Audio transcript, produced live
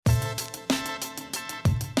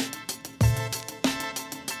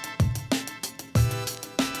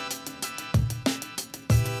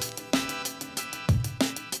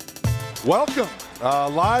Welcome.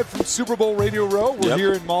 Live from Super Bowl Radio Row. We're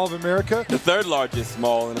here in Mall of America. The third largest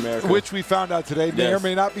mall in America. Which we found out today may or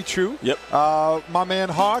may not be true. Yep. My man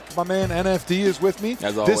Hawk, my man NFD is with me.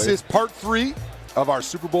 As always. This is part 3 of our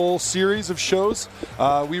Super Bowl series of shows.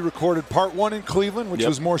 We recorded part 1 in Cleveland, which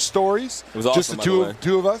was more stories. It was awesome, just the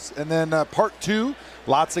two of us. And then part 2,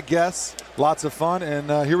 lots of guests, lots of fun.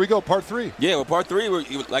 And here we go, part 3. Yeah, well, part 3,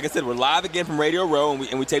 like I said, we're live again from Radio Row,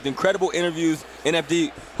 and we taped incredible interviews.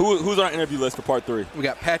 NFD, who's on our interview list for part 3? We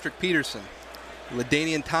got Patrick Peterson,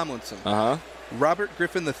 LaDainian Tomlinson, Robert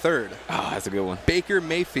Griffin III. That's a good one. Baker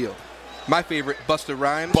Mayfield. My favorite, Busta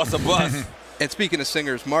Rhymes. Busta Bus. And speaking of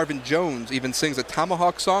singers, Marvin Jones even sings a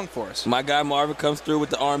ThomaHawk song for us. My guy Marvin comes through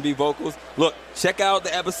with the R&B vocals. Look, check out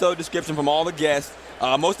the episode description from all the guests.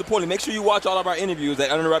 Most importantly, make sure you watch all of our interviews at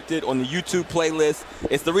Uninterrupted on the YouTube playlist.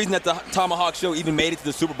 It's the reason that the ThomaHawk Show even made it to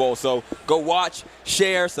the Super Bowl. So go watch,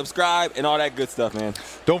 share, subscribe, and all that good stuff, man.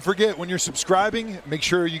 Don't forget, when you're subscribing, make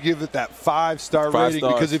sure you give it that 5-star rating.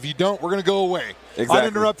 Stars. Because if you don't, we're going to go away. Exactly.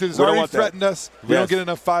 Uninterrupted has already threatened us. If we don't get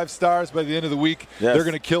enough 5 stars by the end of the week, they're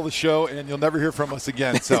going to kill the show, and you'll never hear from us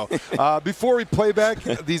again. So before we play back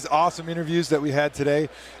these awesome interviews that we had today,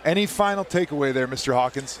 any final takeaway there, Mr.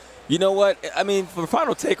 Hawkins? You know what? I mean, for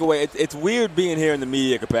final takeaway, it's weird being here in the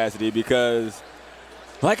media capacity because,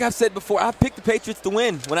 like I've said before, I picked the Patriots to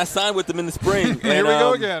win when I signed with them in the spring. Here we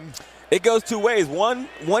go again. It goes 2 ways. In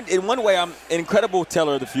one way, I'm an incredible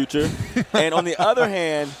teller of the future, and on the other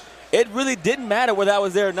hand, it really didn't matter whether I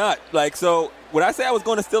was there or not. So when I say I was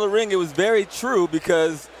going to steal a ring, it was very true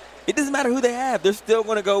because it doesn't matter who they have. They're still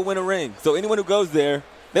going to go win a ring. So anyone who goes there,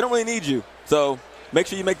 they don't really need you. So make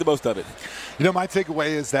sure you make the most of it. You know, my takeaway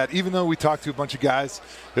is that even though we talked to a bunch of guys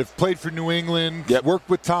that have played for New England, worked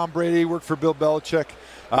with Tom Brady, worked for Bill Belichick,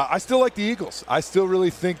 I still like the Eagles. I still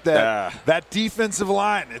really think that that defensive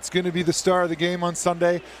line, it's going to be the star of the game on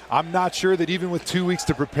Sunday. I'm not sure that even with 2 weeks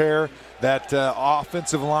to prepare, that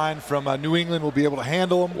offensive line from New England will be able to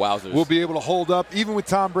handle them. Wowzers. Will be able to hold up. Even with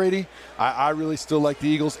Tom Brady, I really still like the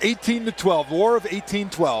Eagles. 18-12, war of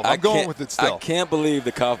 18-12. I'm going with it still. I can't believe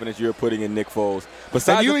the confidence you're putting in Nick Foles.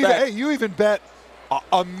 Besides you even bet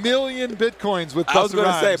 $1 million Bitcoins with Busta Rhymes. I was going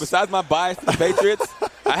to say, besides my bias to the Patriots,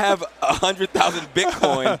 I have 100,000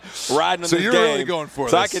 Bitcoin riding on this game. So you're really going for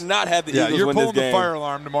this. So I cannot have the Eagles win this game. You're pulling the fire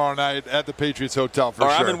alarm tomorrow night at the Patriots Hotel for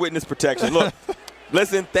sure. I'm in witness protection. Look,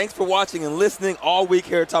 listen, thanks for watching and listening all week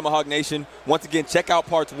here at ThomaHawk Nation. Once again, check out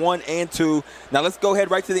parts 1 and 2. Now let's go ahead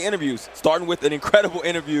right to the interviews, starting with an incredible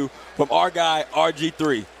interview from our guy,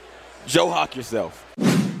 RGIII. Joe Hawk yourself.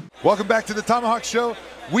 Welcome back to the ThomaHawk Show.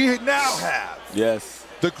 We now have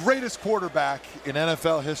the greatest quarterback in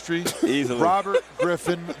NFL history, easily, Robert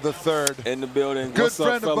Griffin III. In the building. Good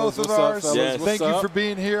friend of both of ours. Thank you for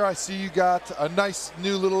being here. I see you got a nice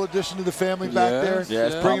new little addition to the family back there.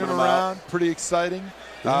 Yes, bringing them around. Pretty exciting.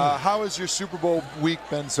 How has your Super Bowl week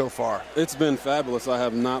been so far? It's been fabulous. I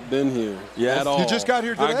have not been here at all. You just got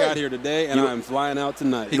here today? I got here today, and I'm flying out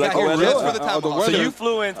tonight. You got here just for the ThomaHawk Show. So you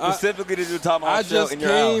flew in specifically to do the ThomaHawk Show? I just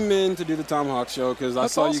came in to do the ThomaHawk Show because I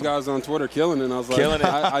saw you guys on Twitter killing it, and I was like,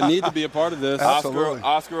 I need to be a part of this.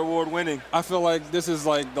 Oscar award winning. I feel like this is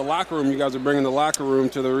like the locker room. You guys are bringing the locker room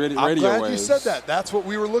to the radio waves. I'm glad you said that. That's what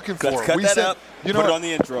we were looking for. Let's cut that up. Put it on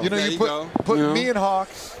the intro. You put me and Hawk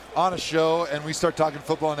on a show and we start talking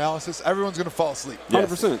football analysis, everyone's going to fall asleep.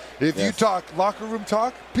 100%. If you talk locker room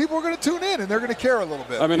talk, people are going to tune in and they're going to care a little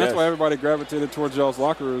bit. I mean, that's why everybody gravitated towards y'all's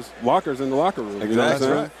lockers in the locker room. Exactly. You know what I'm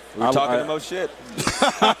saying? Right. We're talking the most shit.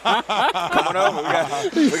 Come on over.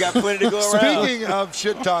 We got plenty to go around. Speaking of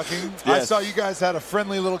shit talking, I saw you guys had a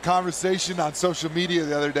friendly little conversation on social media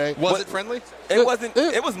the other day. Was it friendly? It wasn't.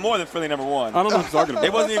 It was more than friendly, number one. I don't know what you're talking about.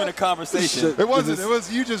 It wasn't even a conversation. It wasn't. It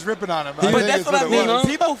was you just ripping on him. But that's what I mean.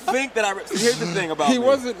 People think that here's the thing about me. He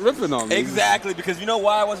wasn't ripping on me. Exactly, because you know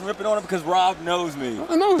why I wasn't ripping on him? Because Rob knows me.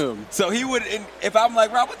 I know him. So he would, if I'm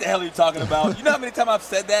like, Rob, what the hell are you talking about? You know how many times I've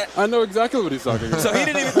said that? I know exactly what he's talking about. So he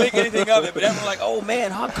didn't even think anything of it, but everyone's like, oh man,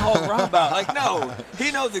 Hawk called Rob out. Like, no,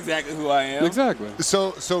 he knows exactly who I am. Exactly.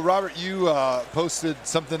 So Robert, you posted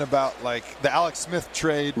something about like the Alex Smith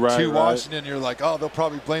trade to Washington. You're like, oh, they'll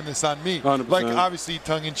probably blame this on me. 100%. Like, obviously,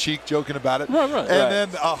 tongue-in-cheek, joking about it. Right. And then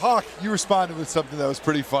Hawk, you responded with something that was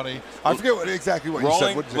pretty funny. I forget exactly what you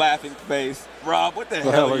said. Rolling, laughing face. Rob, what the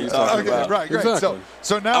hell are you talking about? Right, great. Exactly.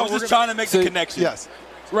 So now I was just trying to make the connection. Yes.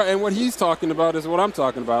 Right, and what he's talking about is what I'm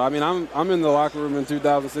talking about. I mean, I'm in the locker room in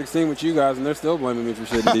 2016 with you guys, and they're still blaming me for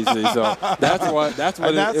shit in D.C. So that's what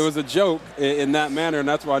it was a joke in that manner, and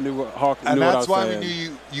that's why I knew what Hawk knew what I was saying. And that's why we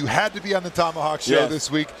knew you had to be on the ThomaHawk Show this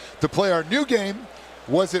week to play our new game.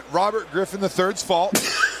 Was it Robert Griffin III's fault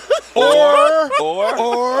Or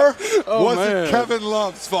was it Kevin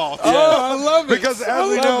Love's fault? Oh, I love it. Because as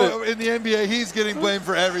we know, in the NBA, he's getting blamed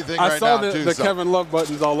for everything right now, too. I saw the Kevin Love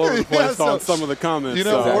buttons all over the place on some of the comments. You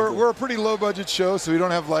know, we're a pretty low-budget show, so we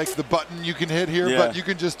don't have, like, the button you can hit here, but you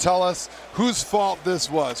can just tell us whose fault this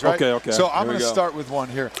was, right? Okay. So I'm going to start with one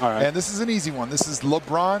here. All right. And this is an easy one. This is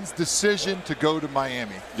LeBron's decision to go to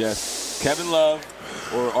Miami. Yes. Kevin Love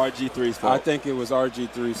or RG3's fault? I think it was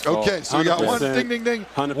RG3's fault. Okay, so we got one ding,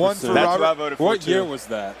 100%. one for That's Robert. what I voted for. What year was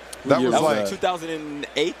that? That was like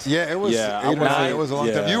 2008? Yeah, it was 8 or 9. It was a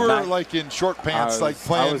long time. You were like in short pants,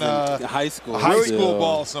 playing high school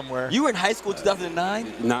ball somewhere. You were in high school in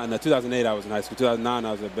 2009? No, 2008 I was in high school. 2009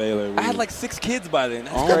 I was at Baylor. I had like 6 kids by then.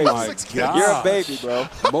 That's crazy. My God. You're a baby, bro.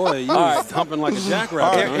 Boy, you was humping like a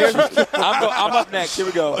jackrabbit. I'm up next. Here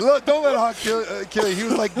we go. Look, don't let Hawk kill you. He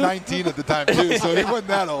was like 19 at the time, too, so he wasn't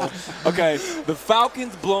that old. Okay, the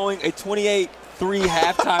Falcons blowing a 28-3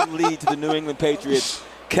 halftime lead to the New England Patriots.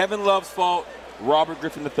 Kevin Love's fault, Robert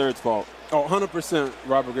Griffin III's fault. Oh, 100%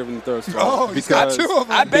 Robert Griffin III's fault. Oh, he's got 2 of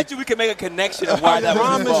them. I bet you we can make a connection of why that was his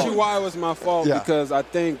fault. I promise you why it was my fault because I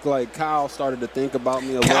think like Kyle started to think about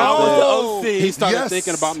me a little bit. Kyle was the OC. He started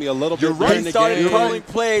thinking about me a little bit. Right. He started calling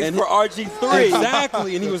plays for RG3.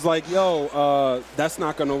 Exactly, and he was like, "Yo, that's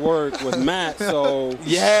not going to work with Matt." So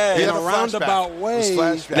in a roundabout way,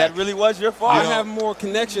 that really was your fault. I have more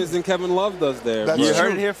connections than Kevin Love does there. You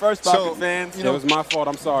heard it here first, Falcons fans. It was my fault.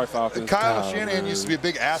 I'm sorry, Falcons. Kyle Shanahan used to be a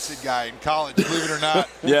big acid guy in college, believe it or not.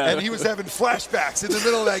 And he was having flashbacks in the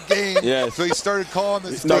middle of that game. So he started calling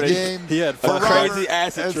this game. He had for crazy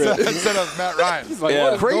acid trip instead of Matt Ryan. He's like,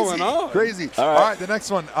 what is going on? Crazy. All right, the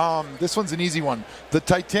next one. This one's an easy one. The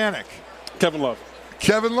Titanic. Kevin Love.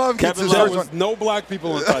 Kevin Love gets his there first was one. no black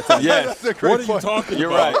people in Titanic. Yes. What are you talking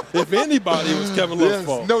You're about? right. If anybody, it was Kevin Love's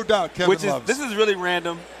fault. No doubt, Kevin Love. This is really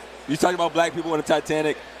random. You talking about black people in the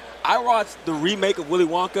Titanic. I watched the remake of Willy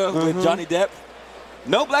Wonka with Johnny Depp.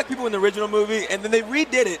 No black people in the original movie, and then they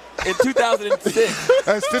redid it in 2006.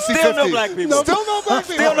 That's 50-50. Still no black people. Still no black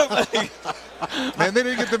people. Still no black people. Man, they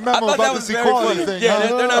didn't get the memo about this equality thing. Yeah,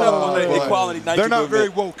 they're not up on the equality. They're not very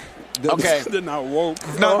woke. Okay. They're not woke.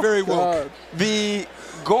 Not very woke. The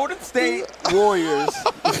Golden State Warriors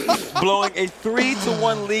blowing a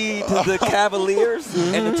 3-1 lead to the Cavaliers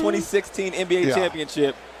in the 2016 NBA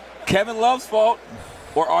championship. Kevin Love's fault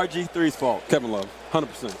or RG3's fault? Kevin Love,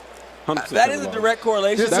 100%. 100% that is a direct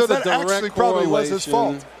correlation. So that actually probably was his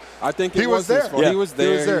fault. I think he was there. His fault. He was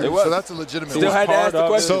there. So that's a legitimate Still had to ask the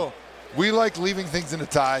question. So we like leaving things in a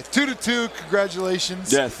tie. 2-2,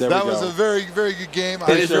 congratulations. Yes, that was a very, very good game. I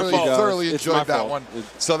really thoroughly enjoyed that one.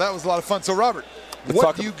 So that was a lot of fun. So, Robert,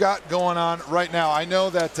 what do you got going on right now? I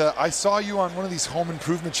know that I saw you on one of these home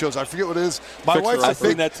improvement shows. I forget what it is. My wife's a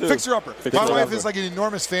big fixer-upper. My wife is like an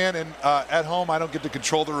enormous fan, and at home I don't get to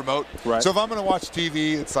control the remote. Right. So if I'm going to watch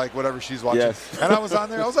TV, it's like whatever she's watching. Yes. And I was on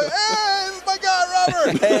there. I was like, hey, this is my guy,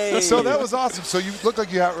 Robert. Hey. So that was awesome. So you look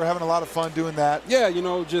like you were having a lot of fun doing that. Yeah,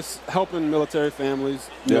 just helping military families,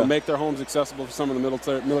 you know, make their homes accessible for some of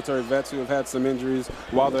the military vets who have had some injuries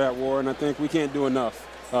while they're at war. And I think we can't do enough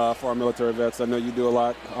for our military vets. I know you do a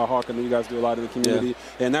lot, Hawk, and you guys do a lot in the community,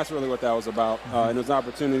 and that's really what that was about. And it was an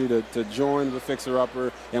opportunity to join the Fixer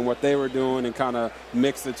Upper and what they were doing and kind of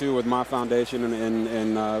mix the two with my foundation,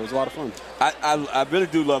 and it was a lot of fun. I really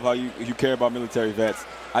do love how you care about military vets.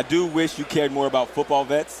 I do wish you cared more about football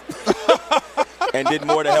vets and did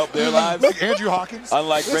more to help their lives. Like Andrew Hawkins.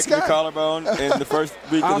 Unlike breaking your collarbone in the first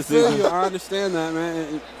week of the season. I understand that,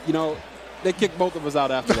 man. They kicked both of us out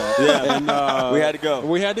after that. Yeah, and we had to go.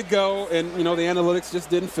 We had to go, and the analytics just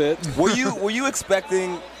didn't fit. Were you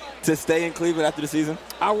expecting to stay in Cleveland after the season?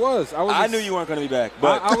 I was. I knew you weren't going to be back,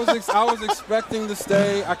 but I was expecting to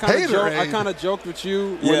stay. I kind of joked with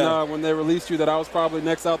you when they released you that I was probably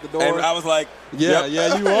next out the door. And I was like, you are. You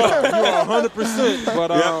are 100%.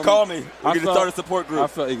 But call me. We're going to start a support group. I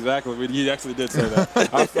felt exactly. He actually did say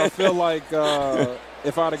that. I feel like.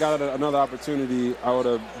 If I'd have got another opportunity, I would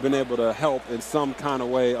have been able to help in some kind of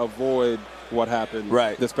way avoid what happened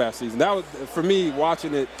this past season. That was, for me,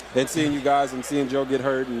 watching it and seeing you guys and seeing Joe get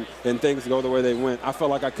hurt and things go the way they went, I felt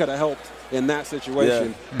like I could have helped in that situation.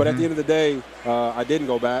 Yeah. But at the end of the day, I didn't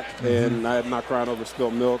go back, and I am not crying over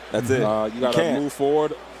spilled milk. That's it. You got to move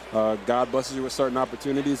forward. God blesses you with certain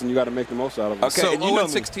opportunities, and you got to make the most out of them. Okay, so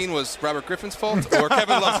 0-16 was Robert Griffin's fault or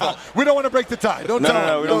Kevin Love's fault? We don't want to break the tie. No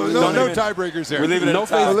tiebreakers here. We're leaving it No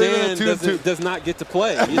Face Dan does not get to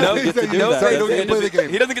play. He doesn't get to do that.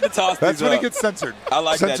 He doesn't get to toss these That's when he gets censored. I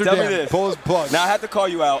like censored that. Tell Dan. me this. Pull his plug. Now I have to call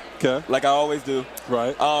you out, like I always do.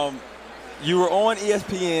 Right. You were on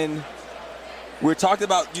ESPN. We were talking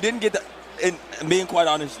about you didn't get the. and being quite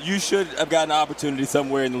honest, you should have gotten an opportunity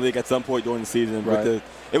somewhere in the league at some point during the season. Right.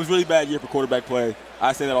 It was a really bad year for quarterback play.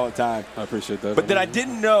 I say that all the time. I appreciate that. But then I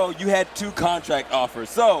didn't know you had 2 contract offers.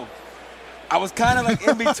 So I was kind of like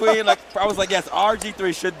in between. Like I was like, yes,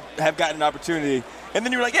 RG3 should have gotten an opportunity. And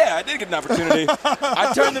then you were like, yeah, I did get an opportunity.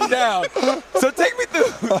 I turned them down. So take me through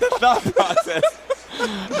the thought process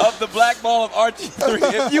of the blackball of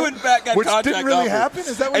RG3. If you, in fact, got contract didn't really offers, happen?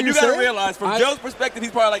 Is that what and you're you got to saying? realize, from Joe's perspective,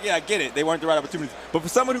 he's probably like, yeah, I get it. They weren't the right opportunities. But for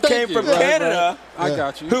someone who came from Canada, I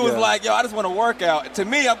got you. who was like, yo, I just want to work out. To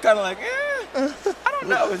me, I'm kind of like, I don't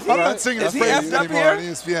know. I'm not singing is the he praises effed up anymore here? on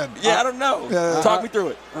ESPN. Yeah, I don't know. Talk me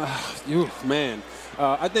through it. Man.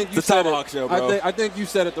 I think you said said ThomaHawk show, bro. I think you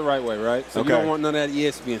said it the right way, right? So you don't want none of that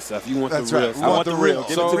ESPN stuff. You want That's the real right. stuff. I want the real.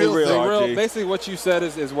 Give it to me real, RG. Basically, what you said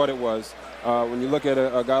is what it was. When you look at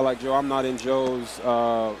a guy like Joe, I'm not in Joe's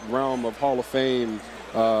realm of Hall of Fame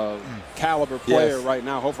caliber player right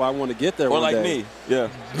now. Hopefully, I want to get there Or one like day. me. Yeah.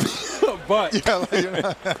 But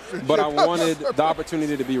I wanted the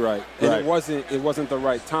opportunity to be right, and it wasn't the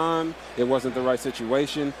right time. It wasn't the right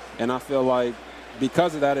situation, and I feel like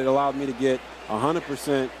because of that, it allowed me to get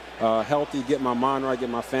 100% healthy, get my mind right, get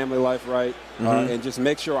my family life right, and just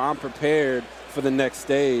make sure I'm prepared for the next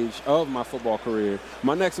stage of my football career.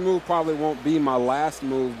 My next move probably won't be my last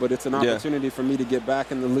move, but it's an opportunity for me to get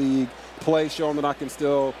back in the league, play, show them that I can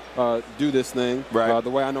still do this thing the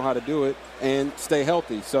way I know how to do it, and stay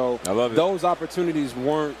healthy. So I love it. Those opportunities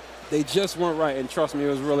they just weren't right. And trust me, it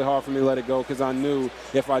was really hard for me to let it go because I knew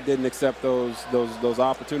if I didn't accept those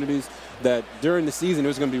opportunities, that during the season it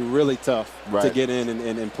was going to be really tough to get in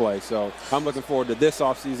and play. So I'm looking forward to this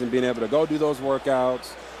offseason being able to go do those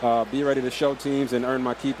workouts, be ready to show teams and earn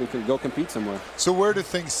my keep and go compete somewhere. So where do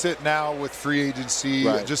things sit now with free agency?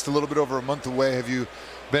 Just a little bit over a month away. Have you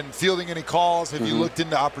been fielding any calls? Have you looked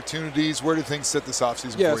into opportunities? Where do things sit this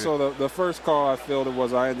offseason for you? So the first call I fielded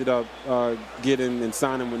was I ended up getting and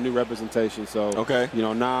signing with new representation. So,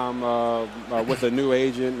 now I'm with a new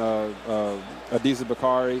agent, Adiza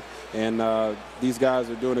Bakari, and these guys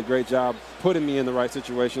are doing a great job putting me in the right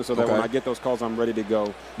situation so that when I get those calls, I'm ready to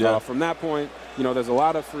go. From that point, there's a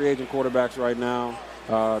lot of free agent quarterbacks right now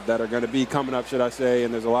that are going to be coming up, should I say,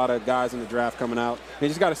 and there's a lot of guys in the draft coming out. And you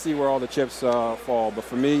just got to see where all the chips fall. But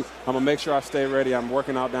for me, I'm going to make sure I stay ready. I'm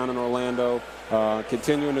working out down in Orlando,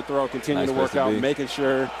 continuing to throw, continuing to work out, making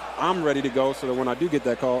sure I'm ready to go so that when I do get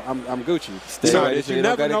that call, I'm Gucci. You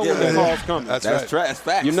never know when the call's coming. That's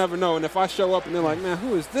facts. You never know. And if I show up and they're like, man,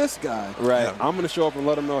 who is this guy? I'm going to show up and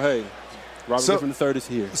let them know, hey, Robert Griffin III is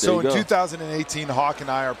here. So in 2018, Hawk and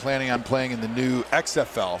I are planning on playing in the new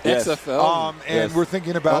XFL. XFL. And we're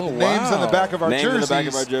thinking about the names on the back of our jerseys. Names on the back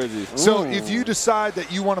of our jerseys. So if you decide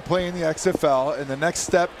that you want to play in the XFL and the next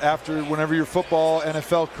step after whenever your football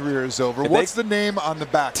NFL career is over, what's the name on the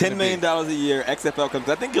back? $10 million a year, XFL comes.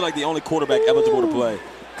 I think you're like the only quarterback eligible to play.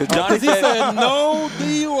 Because he said no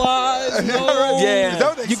DUIs,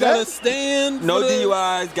 you got to stand. No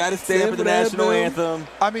DUIs, got to stand for the national anthem.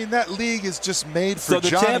 I mean, that league is just made for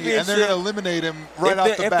Johnny, and they're going to eliminate him right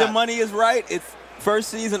off the bat. If the money is right, it's first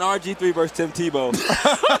season RG3 versus Tim Tebow.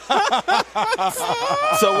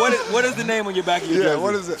 So what is the name on your back of your jersey?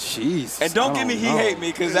 What is it? Jeez. And don't give me he hate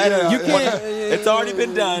me because you can't. It's already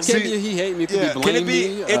been done. Can't be he hate me. Can it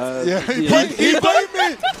be? He blamed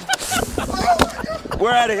me.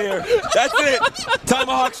 We're out of here. That's it.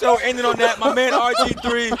 ThomaHawk Show ending on that. My man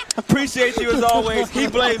RG3, appreciate you as always. He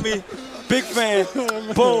blamed me. Big fan.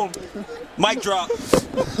 Boom. Mic drop.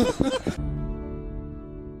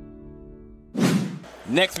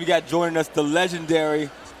 Next, we got joining us the legendary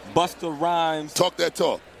Busta Rhymes. Talk that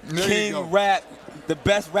talk. King Rap. The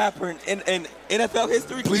best rapper in NFL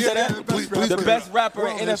history. Can you say that? Please, the best rapper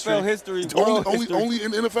in NFL history. Only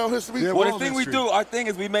in NFL history? Yeah, well, the thing we do, our thing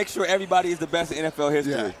is we make sure everybody is the best in NFL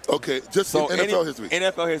history. Yeah. Okay, just in NFL history.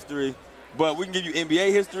 NFL history. But we can give you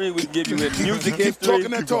NBA history. We can give you music history. Keep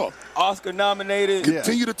talking that talk. Oscar nominated.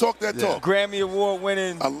 Continue to talk that talk. Grammy Award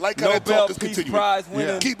winning. I like how that Nobel talk is Peace continuing. Prize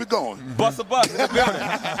winning. Keep it going. Busta in the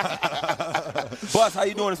building. Bus, how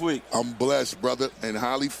you doing this week? I'm blessed, brother, and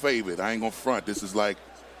highly favored. I ain't gonna front. This is like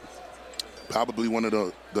probably one of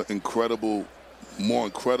the more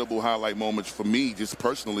incredible highlight moments for me, just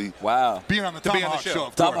personally. Wow. Being on the ThomaHawk Show,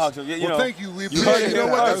 of ThomaHawk Show. Well, thank you. We You know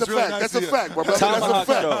what? That's a fact. That's a fact, my brother. That's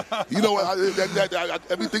a fact. You know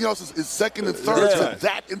what? Everything else is second and third to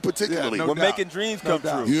that in particular. We're making dreams come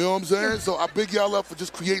true. You know what I'm saying? So I big y'all up for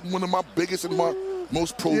just creating one of my biggest and my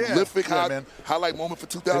most prolific highlight moment for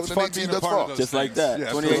 2018 thus far. Just like that.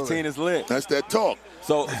 2018 is lit. That's that talk.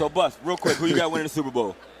 So Bus, real quick, who you got winning the Super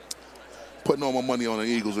Bowl? Putting all my money on the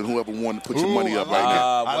Eagles, and whoever won, put your money up right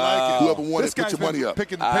now. I like it. Whoever won it, put your money up.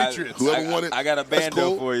 Picking the Patriots. Whoever won it, I got a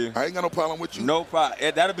bando for you. I ain't got no problem with you. No problem.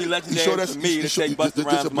 That'll be legendary for me to take Busta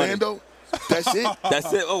Rhymes' money. Bando? That's it?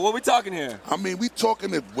 That's it. Oh, what we talking here? I mean, we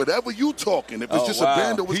talking whatever you talking. If it's just a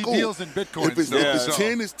bando, it's cool. He deals in Bitcoin. If it's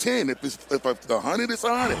 10, it's 10. If it's 100, it's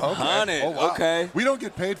 100. 100. Oh, wow. Okay. We don't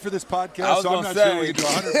get paid for this podcast, so I'm not sure we can do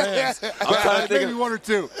 100 bands. I'm trying to think maybe one or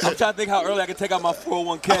two. I'm trying to think how early I can take out my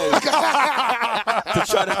 401k to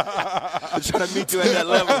try to meet you at that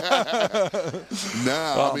level.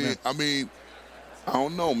 Nah, I mean, I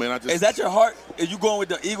don't know, man. Is that your heart? Are you going with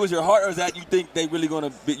the Eagles, your heart, or is that you think they really going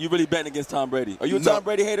to be? You really betting against Tom Brady? Are you a Tom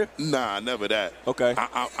Brady hater? Nah, never that. Okay.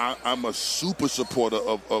 I'm a super supporter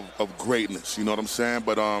of greatness. You know what I'm saying?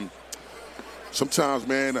 But sometimes,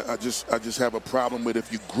 man, I just have a problem with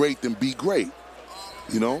if you're great, then be great.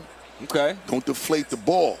 You know? Okay. Don't deflate the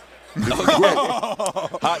ball. If you're great,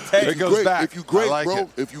 hot take. It goes back. If you're great, like bro. It.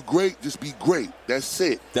 If you're great, just be great. That's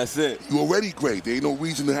it. That's it. You're already great. There ain't no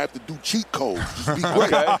reason to have to do cheat codes. Just be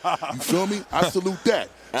great. You feel me? I salute that.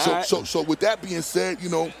 So with that being said, you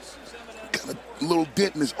know, kind of a little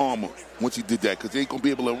dent in his armor once he did that, because they ain't gonna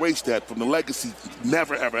be able to erase that from the legacy.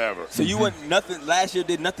 Never, ever, ever. So you went nothing. Last year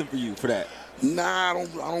did nothing for you for that. Nah, I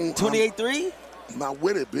don't. 28-3. I'm not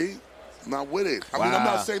with it, B. I'm not with it. I mean, I'm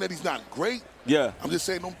not saying that he's not great. Yeah. I'm just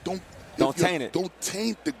saying don't taint it. Don't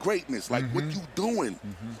taint the greatness. Like, what you doing?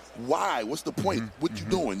 Why? What's the point? What you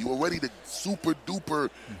doing? You already the super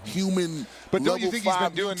duper human. But don't you think he's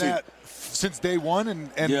been doing that since day one,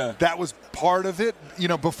 and that was part of it? You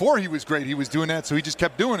know, before he was great, he was doing that, so he just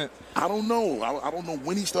kept doing it. I don't know. I don't know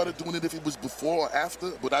when he started doing it, if it was before or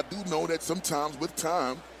after, but I do know that sometimes with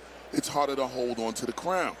time, it's harder to hold on to the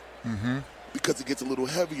crown because it gets a little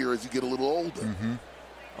heavier as you get a little older.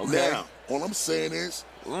 Okay. Now, all I'm saying is,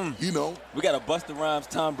 you know, we got a Busta Rhymes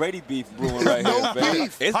Tom Brady beef brewing right here, baby.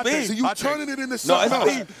 It's beef. So you turning it into something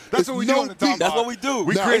else. Beef. That's what we do on the ThomaHawk. That's what we do.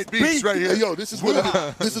 We create beefs right here. Hey, yo, this is what it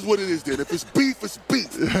is. This is what it is, then. If it's beef, it's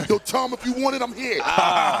beef. Yo, Tom, if you want it, I'm here.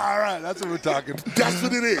 All right, that's what we're talking. That's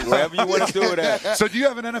what it is. Whatever you want to do with that. So do you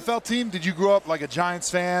have an NFL team? Did you grow up like a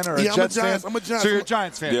Giants fan or a Jets fan? I'm a Giants. So you're a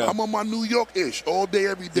Giants fan. Yeah. I'm on my New York-ish all day,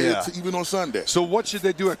 every day, even on Sunday. So what should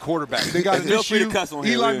they do at quarterback? They got an issue.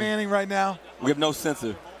 Eli Manning right now. We have no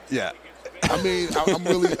censor. Yeah. I mean, I'm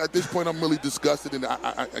really, at this point, I'm really disgusted, and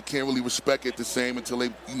I can't really respect it the same until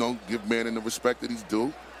they, you know, give Manning the respect that he's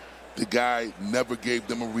due. The guy never gave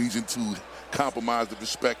them a reason to compromise the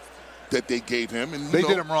respect that they gave him. And they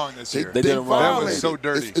did him wrong this year. They did him wrong. That was so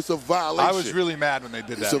dirty. It's a violation. I was really mad when they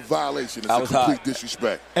did that. It's a violation. It's a complete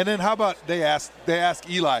disrespect. And then how about they ask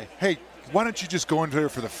Eli, hey, why don't you just go in there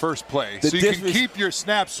for the first play so you can keep your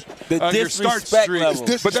snaps on your start streak,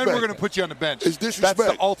 but then we're going to put you on the bench. It's disrespect.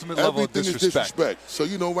 That's the ultimate level of disrespect. Is disrespect. So,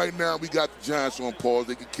 you know, right now we got the Giants on pause.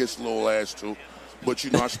 They can kiss a little ass too. But,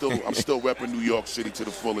 you know, I'm still repping New York City to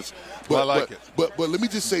the fullest. But, I like it. But let me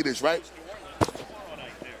just say this, right?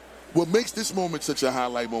 What makes this moment such a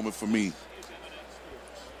highlight moment for me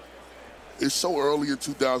is so early in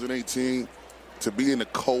 2018 to be in the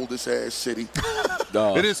coldest ass city.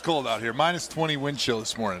 It is cold out here. Minus 20 wind chill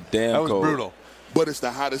this morning. Damn that was cold. Brutal. But it's the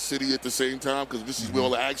hottest city at the same time because this is where all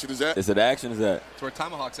the action is at. It's where the action is at. It's where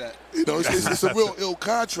ThomaHawk's at. You know, it's a real ill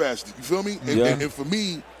contrast. You feel me? And for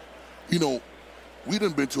me, you know, we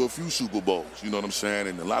done been to a few Super Bowls. You know what I'm saying?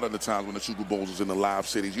 And a lot of the times when the Super Bowls is in the live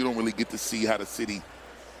cities, you don't really get to see how the city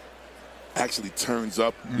actually turns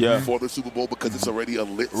up for the Super Bowl because it's already a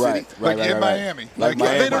lit city. Like in Miami. Like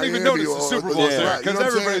they don't even notice the Super Bowl's there because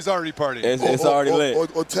everybody's already partying. It's already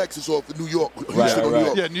lit. Or Texas or New York.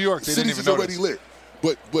 Right. Yeah, New York. The city's already lit.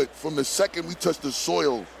 But from the second we touch the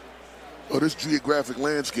soil of this geographic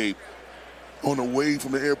landscape on the way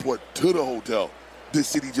from the airport to the hotel, this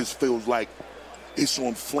city just feels like it's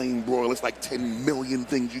on flame broil. It's like 10 million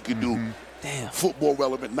things you can do. Damn. Football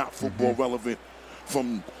relevant, not football relevant.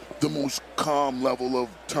 From the most calm level of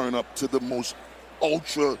turn up to the most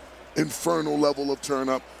ultra infernal level of turn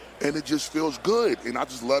up, and it just feels good, and I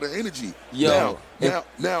just love the energy. Yo,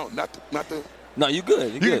 now, not the. No, you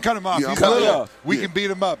good. You can cut him off. Yeah, He's cut me little. off. We can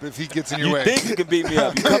beat him up if he gets in your way. You think you can beat me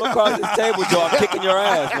up? You come across this table, Joe, I'm kicking your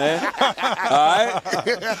ass, man. All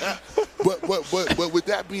right. But with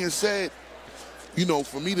that being said, you know,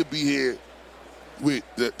 for me to be here with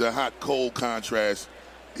the hot cold contrast,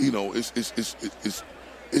 you know,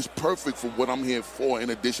 it's perfect for what I'm here for.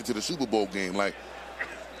 In addition to the Super Bowl game, like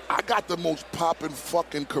I got the most popping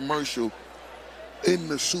fucking commercial in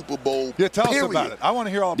the Super Bowl. Yeah, tell period. us about it. I want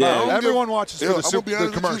to hear all about it. Everyone watches for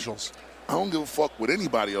the commercials. I don't give a fuck what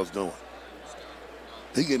anybody else doing.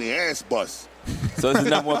 They getting their ass bust. So this is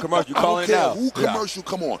the number one commercial. You calling it out? Who commercial?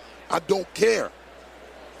 Come on. I don't care.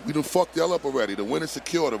 We done fucked y'all up already. The winner's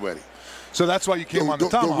secured already. So that's why you came on the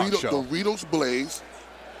ThomaHawk show. Doritos Blaze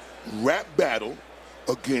rap battle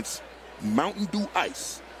against Mountain Dew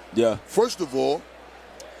Ice. Yeah. First of all,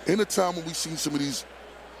 in a time when we've seen some of these,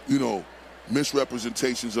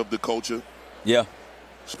 misrepresentations of the culture. Yeah.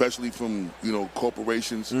 Especially from,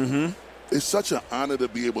 corporations. Mm-hmm. It's such an honor to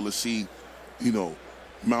be able to see,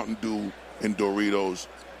 Mountain Dew and Doritos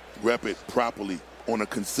rep it properly on a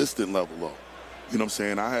consistent level, though. You know what I'm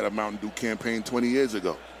saying? I had a Mountain Dew campaign 20 years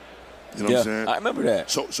ago. You know what I'm saying? I remember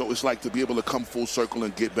that. So it's like to be able to come full circle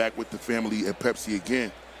and get back with the family at Pepsi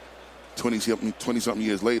again 20-something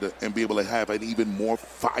years later and be able to have an even more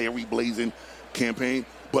fiery, blazing campaign,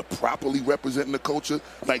 but properly representing the culture.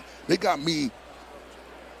 Like, they got me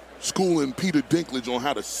schooling Peter Dinklage on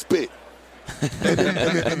how to spit. and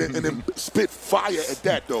then spit fire at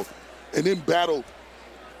that, though. And then battle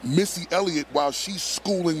Missy Elliott while she's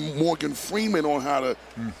schooling Morgan Freeman on how to,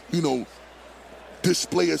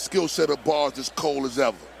 display a skill set of bars as cold as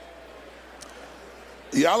ever.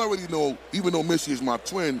 Y'all already know, even though Missy is my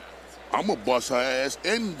twin, I'm going to bust her ass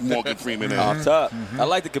and Morgan Freeman ass. Off top. I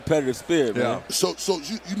like the competitive spirit, man. So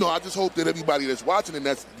I just hope that everybody that's watching and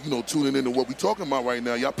that's, tuning into what we're talking about right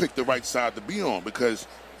now, y'all pick the right side to be on because,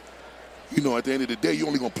 at the end of the day, you're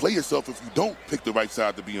only going to play yourself if you don't pick the right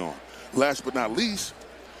side to be on. Last but not least,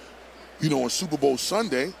 on Super Bowl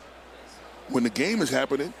Sunday, when the game is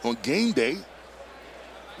happening, on game day,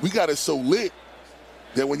 we got it so lit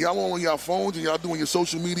that when y'all on y'all phones and y'all doing your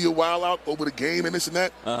social media while out over the game and this and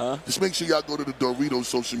that, just make sure y'all go to the Doritos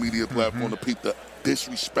social media platform to peep the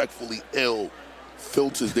disrespectfully ill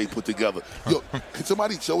filters they put together. Yo, can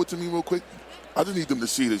somebody show it to me real quick? I just need them to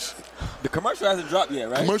see this. The commercial hasn't dropped yet,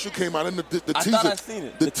 right? Commercial came out in the teaser. I thought I seen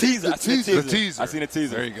it. The teaser. I seen the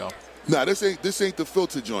teaser. There you go. Nah, this ain't the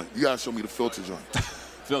filter joint. You gotta show me the filter joint.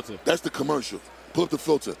 Filter. That's the commercial. Pull up the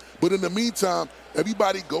filter. But in the meantime,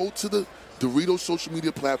 everybody go to the Doritos social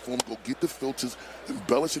media platform, go get the filters,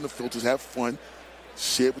 embellish in the filters, have fun,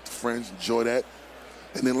 share it with the friends, enjoy that.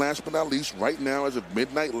 And then last but not least, right now, as of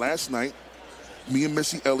midnight last night, me and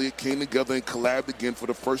Missy Elliott came together and collabed again for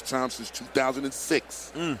the first time since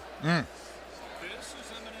 2006.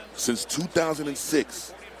 Since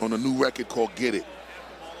 2006 on a new record called Get It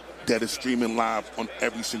that is streaming live on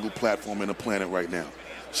every single platform on the planet right now.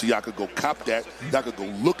 So y'all could go cop that. Y'all could go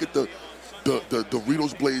look at the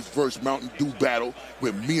Doritos Blaze versus Mountain Dew battle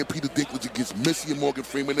where me and Peter Dinklage against Missy and Morgan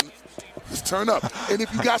Freeman. And just turn up. And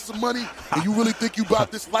if you got some money and you really think you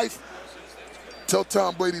about this life, tell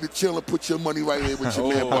Tom Brady to chill and put your money right here with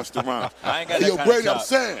your man Busta Rhymes. I ain't got that kind Brady, of chop. I'm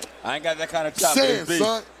saying. I ain't got that kind of chop.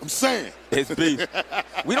 I'm saying. It's beef.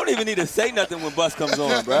 We don't even need to say nothing when Bus comes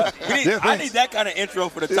on, bro. I need that kind of intro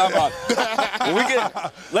for the ThomaHawk.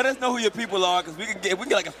 Let us know who your people are, because we can get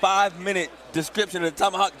like a 5-minute description of the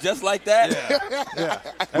ThomaHawk just like that. Yeah.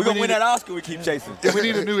 We're going to win that Oscar we keep chasing. And we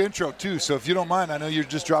need a new intro, too. So if you don't mind, I know you're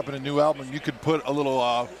just dropping a new album. You could put a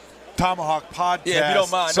little ThomaHawk podcast if you don't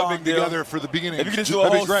mind, song together for the beginning. If you can just do a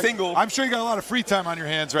whole single. I'm sure you got a lot of free time on your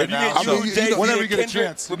hands right now. Whenever you get a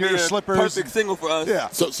chance, would be a slippers. Perfect single for us. Yeah.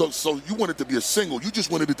 So you wanted it to be a single. You just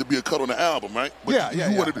wanted it to be a cut on the album, right? But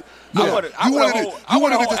you wanted it. You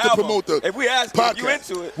wanted it just to promote the If we ask podcast. you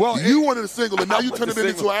into it. Well, you wanted a single, and now you turned it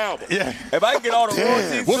into an album. Yeah. If I can get all the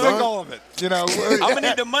royalties, we'll take all of it. I'm gonna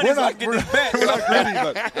need the money so I can get this bet. We're not greedy,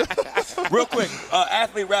 but real quick,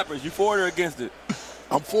 athlete rappers, you for it or against it?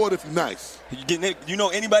 I'm for it if you're nice. You know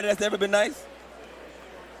anybody that's ever been nice?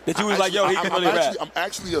 That you was like, yo, he can really rap. I'm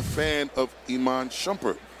actually a fan of Iman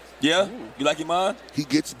Shumpert. Yeah? You like Iman? He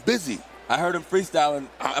gets busy. I heard him freestyling.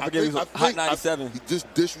 I forget, he was Hot 97. He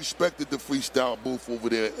just disrespected the freestyle booth over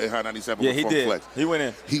there at Hot 97. Yeah, he did. Flex. He went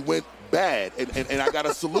in. He went bad, and I got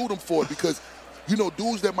to salute him for it because,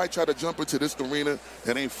 dudes that might try to jump into this arena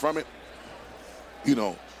that ain't from it,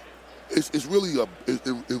 it's really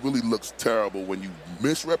it really looks terrible when you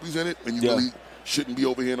misrepresent it and you really shouldn't be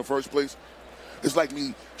over here in the first place. It's like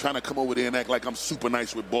me trying to come over there and act like I'm super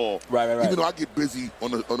nice with ball. Right. Even though I get busy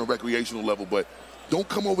on a recreational level, but don't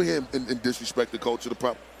come over here and disrespect the culture,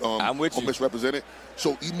 I'm with you. Misrepresent it.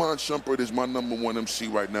 So Iman Shumpert is my number one MC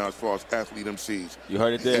right now as far as athlete MCs. You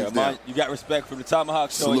heard it there. Iman, you got respect from the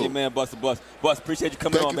ThomaHawk Show and your man Busta Bus. Bus, appreciate you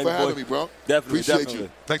coming on, baby boy. Thank you for having me, bro. Definitely. Appreciate you.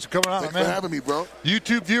 Thanks for coming on, Thanks man. for having me, bro.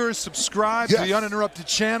 YouTube viewers, subscribe to the Uninterrupted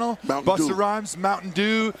channel. Busta Rhymes, Mountain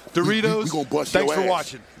Dew, Doritos. We gonna bust Thanks your for ass.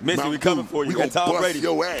 watching. Missy, we coming for you. We gonna Tom bust Brady.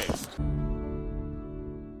 your ass.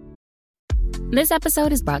 This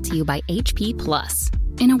episode is brought to you by HP Plus.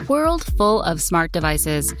 In a world full of smart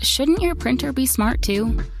devices, shouldn't your printer be smart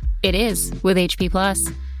too? It is with HP Plus.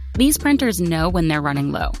 These printers know when they're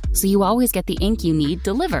running low, so you always get the ink you need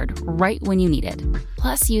delivered right when you need it.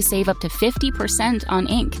 Plus, you save up to 50% on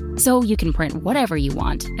ink, so you can print whatever you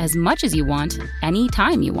want, as much as you want,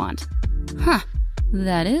 anytime you want. Huh,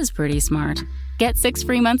 that is pretty smart. Get 6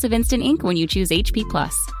 free months of instant ink when you choose HP+.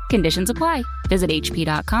 Conditions apply. Visit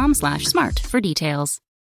hp.com/smart for details.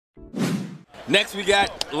 Next, we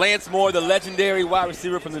got Lance Moore, the legendary wide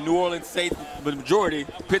receiver from the New Orleans Saints, the majority,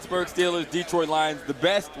 Pittsburgh Steelers, Detroit Lions, the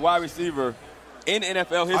best wide receiver in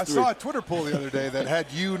NFL history. I saw a Twitter poll the other day that had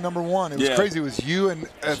you number one. It was crazy. It was you and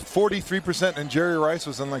at 43%, and Jerry Rice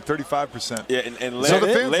was on like 35%. Yeah, and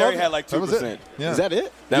Larry had like 2%. Yeah. Is that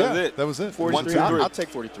it? That was it. That was it. 43. I'll take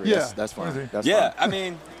 43. Yeah. That's fine. That's fine. I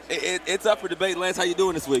mean, it's up for debate. Lance, how you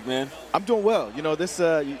doing this week, man? I'm doing well. You know, this.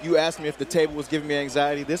 You asked me if the table was giving me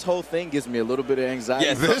anxiety. This whole thing gives me a little bit of anxiety.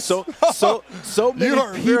 Yes. So many you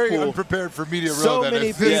are people, very unprepared for Media Row. So that many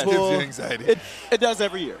if this people. gives you anxiety. It does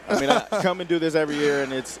every year. I mean, I come and do this every year,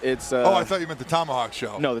 and it's. Oh, I thought you meant the ThomaHawk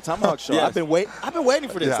show. No, the ThomaHawk show. Yes. I've been waiting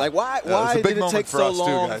for this. Yeah. Like, why did it take so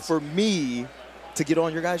long for me to get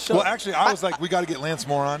on your guys' show? Well, actually, I was like, we got to get Lance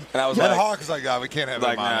Moore on. And I was and like, Hawk was like, we can't have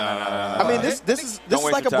him on. I mean, this is like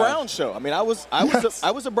a your time. Brown show. I mean, I was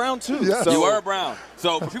a Brown too. Yes. So. You were a Brown.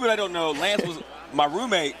 So for people that don't know, Lance was my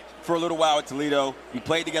roommate for a little while at Toledo. We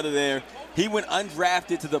played together there. He went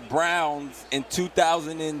undrafted to the Browns in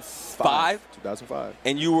 2005. 2005.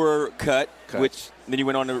 And you were cut, which then you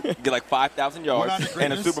went on to get like 5,000 yards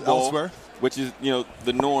and a Super Bowl, elsewhere. Which is,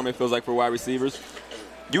 the norm, it feels like, for wide receivers.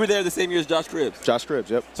 You were there the same year as Josh Cribbs. Josh Cribbs,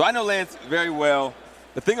 yep. So I know Lance very well.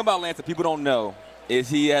 The thing about Lance that people don't know is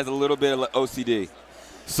he has a little bit of OCD.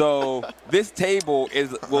 So this table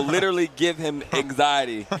will literally give him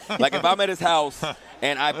anxiety. Like if I'm at his house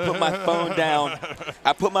and I put my phone down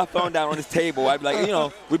on his table, I'd be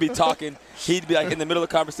like, we'd be talking. He'd be like in the middle of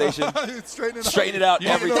the conversation, straighten it out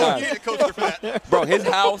every time. Bro, his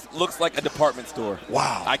house looks like a department store.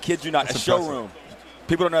 Wow. I kid you not, a showroom.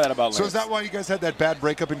 People don't know that about Lance. So is that why you guys had that bad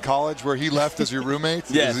breakup in college where he left as your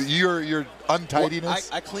roommate? Yes. Is it your untidiness?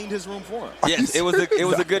 Well, I cleaned his room for him. Yes, it was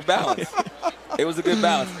a good balance. It was a good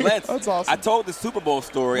balance. Lance, that's awesome. I told the Super Bowl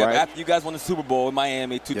story after you guys won the Super Bowl in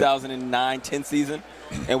Miami, 2009-10 season,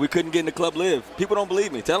 and we couldn't get into Club Live. People don't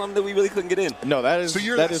believe me. Tell them that we really couldn't get in. No, that is so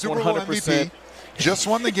you're that is Super 100%. Bowl MVP. Just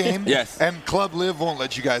won the game. Yes. And Club Live won't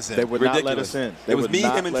let you guys in. They would not let us in. It was me,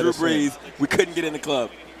 him, and Drew Brees. We couldn't get in the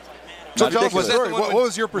club. So tell us the story. What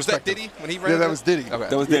was your perspective? Was that Diddy when he ran? Yeah, that was Diddy. Okay.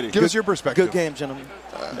 That was Diddy. Give us your perspective. Good game, gentlemen.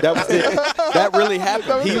 That was Diddy. That really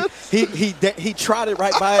happened. He trotted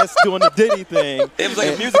right by us doing the Diddy thing. It was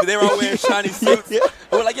like a music. They were all wearing shiny suits. We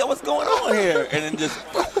were like, yo, what's going on here? And then just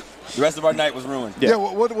the rest of our night was ruined. Yeah,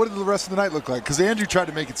 what did the rest of the night look like? Because Andrew tried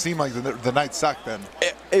to make it seem like the night sucked then.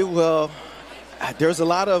 There's a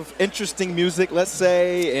lot of interesting music, let's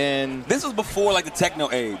say, and this was before like the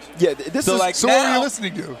techno age. Yeah, this so is like so now, what were you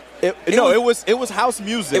listening to? It was house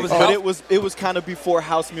music. It was kind of before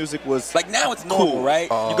house music was like now it's normal, cool. right?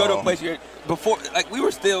 You go to a place before like we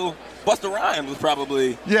were still Busta Rhymes was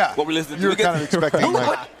probably what we listened to. You were kind of expecting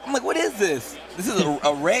I'm like, what is this? This is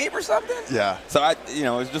a rave or something? Yeah. So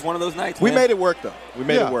it's just one of those nights. We made it work though. We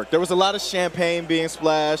made it work. There was a lot of champagne being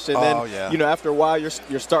splashed, and then after a while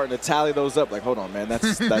you're starting to tally those up. Like, hold on, man,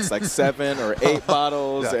 that's like 7 or 8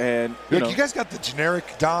 bottles, and you guys got the generic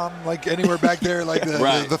Dom like anywhere back there, like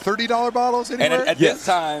the $30 bottles anywhere. And at this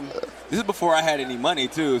time, this is before I had any money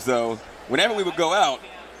too. So whenever we would go out,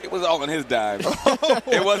 it was all on his dime.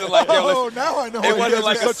 It wasn't like, now I know. It wasn't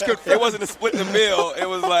like it wasn't a split the bill. It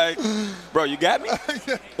was like, bro, you got me?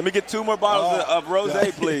 Let me get 2 more bottles of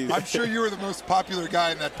rosé, please. I'm sure you were the most popular guy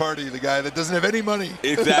in that party, the guy that doesn't have any money.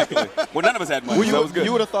 Exactly. Well, none of us had money. So it was good.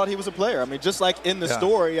 You would have thought he was a player. I mean, just like in the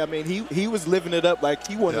story, I mean, he was living it up like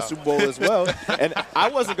he won the Super Bowl as well. And I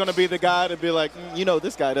wasn't going to be the guy to be like,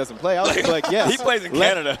 this guy doesn't play. I was like, yes. He plays in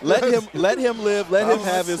Canada. Let him live. Let him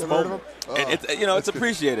have his moment. It's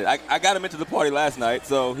appreciated. I got him into the party last night,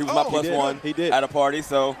 so he was my plus one at a party.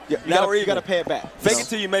 So you got to pay it back. Fake it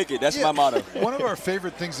till you make it. That's my motto. One of our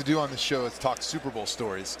favorite things to do on the show is talk Super Bowl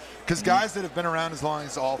stories. Because guys that have been around as long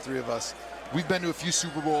as all 3 of us, we've been to a few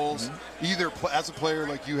Super Bowls, either as a player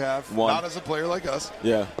like you have, not as a player like us.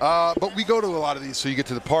 Yeah. But we go to a lot of these. So you get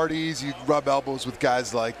to the parties, you rub elbows with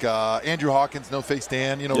guys like Andrew Hawkins, No Face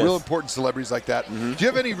Dan, real important celebrities like that. Do you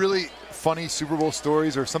have any really funny Super Bowl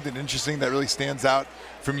stories or something interesting that really stands out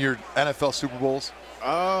from your NFL Super Bowls?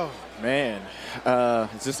 Oh, man.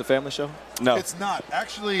 Is this a family show? No. It's not.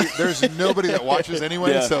 Actually, there's nobody that watches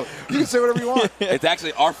anyway, so you can say whatever you want. It's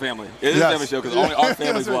actually our family. It is a family show because only our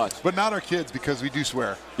families watch. But not our kids because we do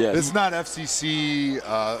swear. Yes. It's not FCC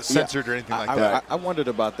censored or anything like that. I wondered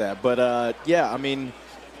about that. But, I mean,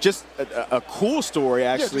 just a cool story,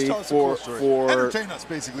 actually, for entertain us,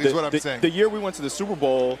 basically, is what I'm saying. The year we went to the Super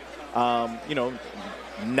Bowl,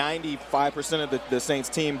 95% of the Saints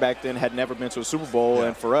team back then had never been to a Super Bowl,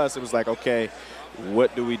 and for us, it was like, okay,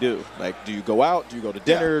 what do we do? Like, do you go out? Do you go to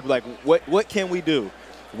dinner? Like, what can we do?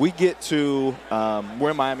 We get to,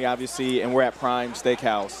 we're in Miami, obviously, and we're at Prime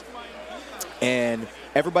Steakhouse, and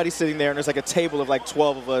everybody's sitting there, and there's like a table of like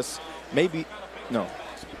 12 of us,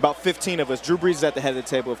 about 15 of us. Drew Brees is at the head of the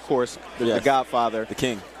table, of course, the Godfather. The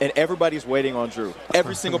king. And everybody's waiting on Drew.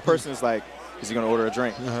 Every single person is like, is he going to order a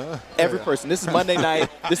drink? Every person. This is Monday night.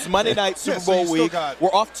 This is Monday night Super Bowl week. We're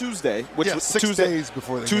off Tuesday, which was 6 days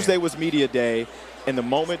before the Tuesday game. Was media day. And the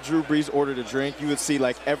moment Drew Brees ordered a drink, you would see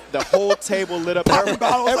like the whole table lit up. Every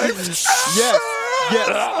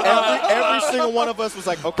single one of us was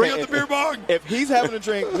like, okay, bring out the beer bong. If he's having a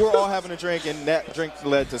drink, we're all having a drink, and that drink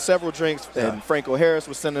led to several drinks. And Franco Harris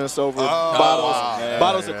was sending us over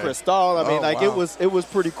bottles of Cristal. I mean, it was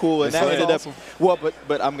pretty cool, and that ended up. Well,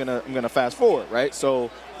 but I'm gonna fast forward, right?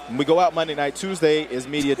 So we go out Monday night. Tuesday is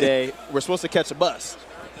media day. We're supposed to catch a bus.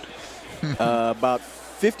 About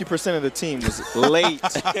 50% of the team was late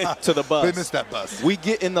to the bus. They missed that bus. We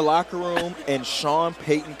get in the locker room, and Sean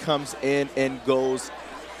Payton comes in and goes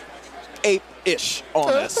ape-ish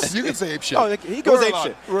on us. You can say ape shit. Oh, he goes ape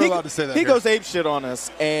shit. We're allowed to say that. He goes ape shit on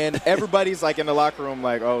us, and everybody's like in the locker room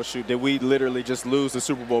like, oh, shoot, did we literally just lose the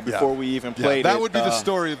Super Bowl before we even played it? That would be the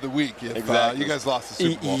story of the week if you guys lost the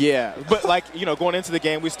Super Bowl. Yeah, but like, going into the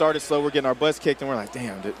game, we started slow. We're getting our butts kicked, and we're like,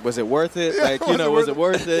 damn, was it worth it? Was it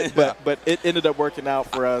worth it? But it ended up working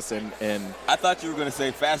out for us, and I thought you were going to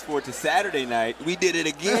say fast forward to Saturday night. We did it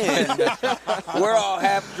again. We're all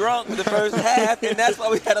half drunk for the first half, and that's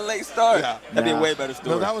why we had a late start. That'd be a way better story.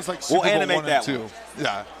 No, that was like Super Bowl 1 and 2.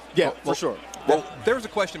 Yeah, for sure. Well, there was a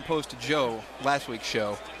question posed to Joe last week's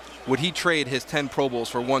show. Would he trade his 10 Pro Bowls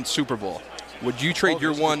for one Super Bowl? Would you trade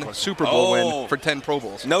your one Super Bowl win for 10 Pro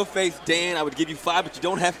Bowls? No face, Dan. I would give you 5, but you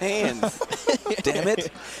don't have hands. Damn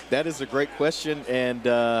it. That is a great question, and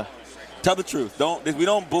tell the truth. We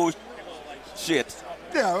don't bullshit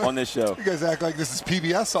on this show. You guys act like this is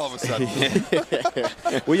PBS all of a sudden.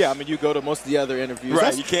 Well, yeah, I mean, you go to most of the other interviews.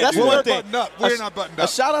 Right, you can't do that. We're buttoned up. We're not buttoned up.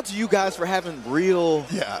 A shout out to you guys for having real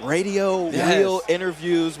radio, real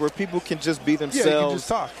interviews where people can just be themselves. Yeah, you can just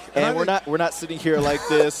talk. And we're not sitting here like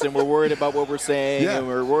this, and we're worried about what we're saying, and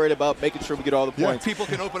we're worried about making sure we get all the points. People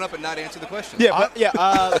can open up and not answer the question. Yeah,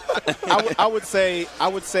 I would say.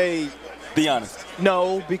 Be honest.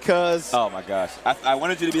 No, because. Oh my gosh, I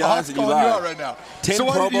wanted you to be honest, and you lied. lied. You out right now. 10 so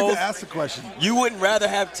why Pro did you Bowls? even ask the question? You wouldn't rather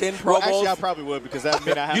have 10 Pro Bowls? Actually, I probably would, because that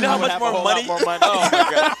means I have. You know how much more money? More money. Oh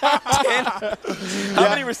my God. 10. How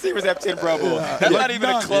many receivers have 10 Pro Bowls? That's not even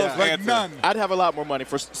a close answer. None. I'd have a lot more money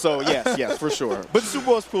so yes, for sure. But the Super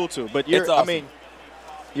Bowl is cool too. But awesome. I mean,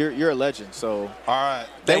 you're a legend, so all right.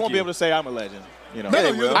 They won't be able to say I'm a legend. No,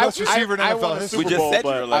 you're the best receiver in NFL history. We just said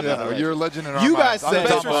you're a legend. You're a legend in our You guys minds. said the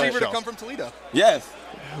best receiver to come from Toledo. Yes.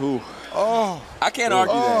 Ooh. Oh. I can't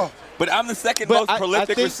argue that. But I'm the second most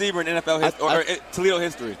prolific receiver in NFL history, or Toledo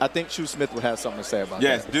history. I think Shu Smith would have something to say about that.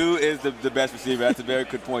 Yes, Du is the best receiver. That's a very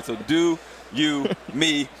good point. So Du, you,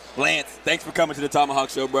 me, Lance, thanks for coming to the ThomaHawk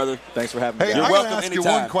Show, brother. Thanks for having me. Hey, You're I'm welcome going to ask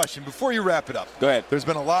anytime. you one question before you wrap it up. Go ahead. There's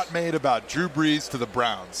been a lot made about Drew Brees to the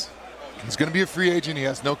Browns. He's going to be a free agent. He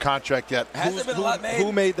has no contract yet. Has there been a lot made?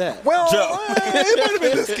 Who made that? Well, Joe. It might have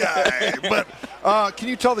been this guy. But can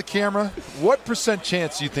you tell the camera what %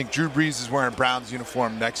 chance do you think Drew Brees is wearing Browns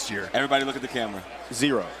uniform next year? Everybody look at the camera.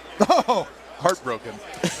 0. Oh, heartbroken.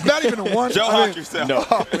 Not even a 1. Joe, hawk yourself. No.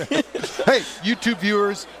 Hey, YouTube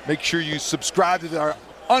viewers, make sure you subscribe to our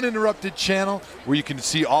Uninterrupted channel where you can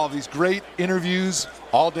see all of these great interviews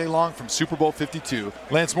all day long from Super Bowl 52.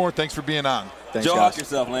 Lance Moore, thanks for being on. Thanks, Joe, guys. hawk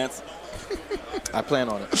yourself, Lance. I plan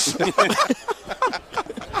on it.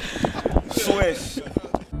 Swish.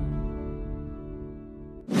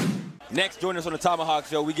 Next, joining us on the ThomaHawk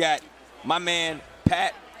Show, we got my man,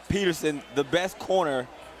 Pat Peterson, the best corner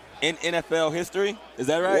in NFL history. Is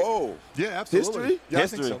that right? Whoa. Yeah, absolutely. History? Yeah,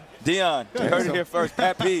 history. I think so. Dion, you heard it here first.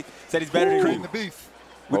 Pat P said he's better than Creating you. the beef.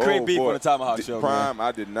 We create beef on the ThomaHawk Show, Prime, man.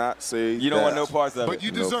 I did not say You don't want no parts of it. But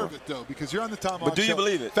you deserve it, though, because you're on the ThomaHawk Show. But do you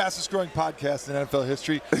believe it? Fastest growing podcast in NFL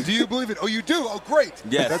history. Do you believe it? Oh, you do? Oh, great.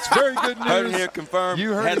 Yes. That's very good news. Heard it here, confirmed.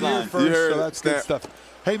 You heard Headline. it here first, You heard so it. that's good stuff.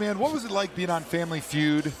 Hey, man, what was it like being on Family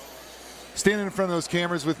Feud? Standing in front of those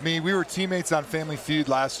cameras with me. We were teammates on Family Feud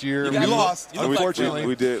last year. You We guys lost, look- you look unfortunately.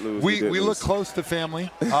 We did lose. We did look lose. close to family.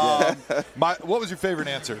 What was your favorite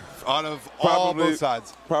answer out of all both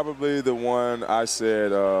sides? Probably the one I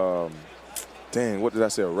said, dang, what did I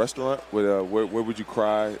say? A restaurant? Where would you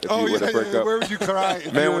cry if you were to break up? Where would you cry?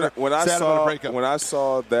 If Man, you were when I sad about a breakup? when I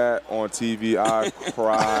saw that on TV, I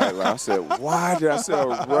cried. Like, I said, why did I say a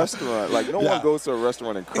restaurant? Like, no one goes to a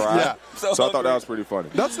restaurant and cry. Yeah. So I thought that was pretty funny.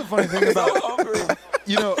 That's the funny thing about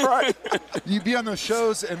you be on those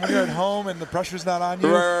shows, and when you're at home and the pressure's not on you,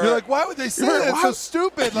 you're like, why would they say that? It's so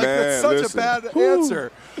stupid. Like, that's such a bad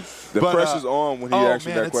answer. The pressure's on when he asked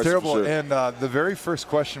you that question. It's terrible. For sure. And the very first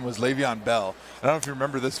question was Le'Veon Bell. I don't know if you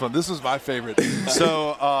remember this one. This was my favorite.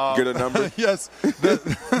 So get a number. Yes.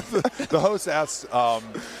 The host asked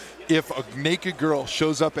if a naked girl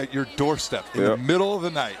shows up at your doorstep in the middle of the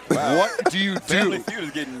night. What do you do? Family Feud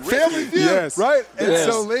is getting rich. Family Feud, yes. right? And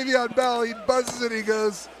so Le'Veon Bell, he buzzes and he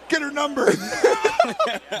goes, "Get her number."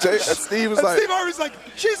 Steve was like, Steve Harvey's like,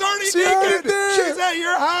 "She's already She naked. already did. She's at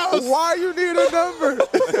your house. why you need a number?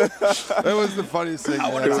 That was the funniest thing. I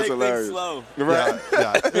want It to was take hilarious. things slow. Right?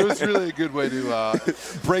 Yeah. It was really a good way to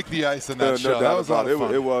break the ice in that show. No That doubt was a lot about of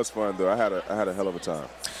fun. It was fun, though. I had a hell of a time.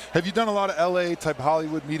 Have you done a lot of LA type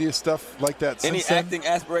Hollywood media stuff like that Any since then? acting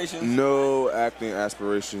aspirations? No acting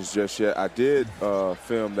aspirations just yet. I did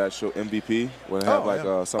film that show MVP when I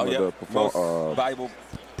had some of the Most valuable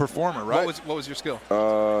performer, right? What was your skill?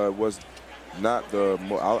 was not the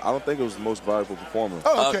I don't think it was the most valuable performer.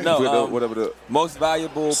 Oh, okay. no. Whatever the Most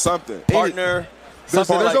valuable something partner. There's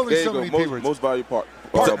only there so you many go. keywords. Most valuable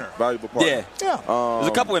Partner. valuable partner. Yeah. Yeah. There's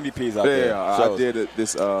a couple MVPs out Yeah, there. I did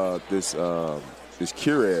this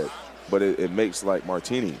Keurig, but it makes like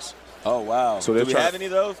martinis. Oh, wow. So do they're we trying- have any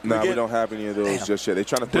of those? No, we don't have any of those just yet. They're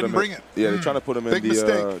trying to put Didn't them. bring it. Yeah, they're trying to put them in Big the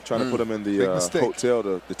mistake. put them in Big the mistake. hotel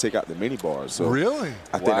to take out the mini bars. So Really?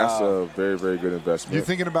 I think that's a very, very good investment. You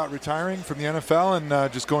thinking about retiring from the NFL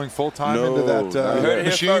and just going full time No, into that not You heard it here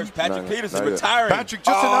machine? first. Patrick Not Peterson yet. retiring. Patrick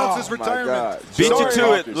just announced his my retirement. God. Beat you Sorry.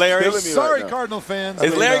 to it, Larry. Killing me Sorry, right now. Cardinal fans.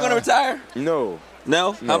 Is Larry going to retire? No.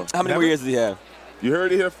 No? No. How many Never? more years does he have? You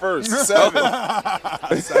heard it here first. 7.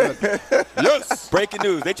 Yes. Breaking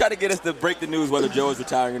news. They try to get us to break the news whether Joe is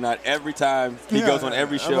retiring or not every time he goes on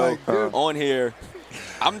every I'm show like, dude. on here.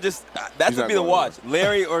 I'm just that He's would not be the going watch.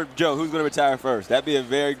 Larry or Joe, who's going to retire first? That'd be a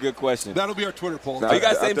very good question. That'll be our Twitter poll. Nah. Are you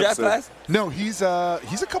guys I same draft think so. class? No, he's a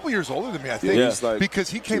couple years older than me, I think. Yeah, he's like because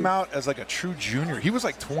he came 2. out as like a true junior. He was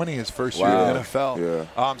like 20 his first Wow. year in the NFL.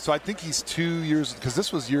 Yeah. So I think he's 2 years because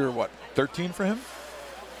this was year 13 for him?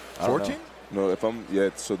 I don't 14? No,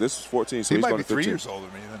 so this is 14. So He he's might going be to 3 15. years older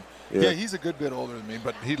than me then. Yeah. Yeah, he's a good bit older than me,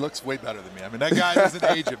 but he looks way better than me. I mean, that guy doesn't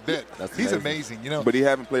age a bit. He's amazing, you know. But he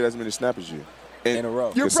haven't played as many snaps as you. In a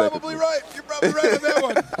row. You're probably right. You're probably right on that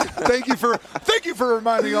one. Thank you for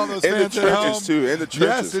reminding all those In the fans at home. trenches, too. In the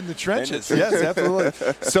trenches. Yes, in the trenches. Yes,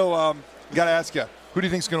 absolutely. So, got to ask you, who do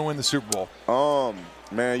you think is going to win the Super Bowl?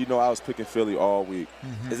 Man, I was picking Philly all week.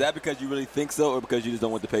 Is that because you really think so, or because you just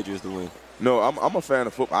don't want the Patriots to win? No, I'm a fan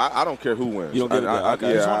of football. I don't care who wins. You don't give a damn. Okay.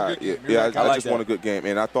 You just want a good game. You're Yeah, like, I I like just that. want a good game.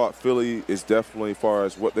 And I thought Philly is definitely, as far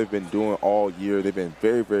as what they've been doing all year, they've been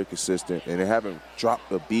very, very consistent, and they haven't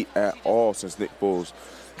dropped a beat at all since Nick Foles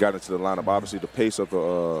got into the lineup. Obviously, the pace of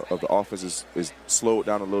the offense is slowed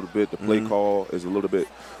down a little bit. The play call is a little bit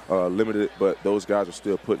limited, but those guys are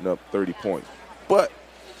still putting up 30 points. But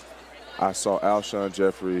I saw Alshon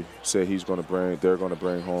Jeffrey say they're going to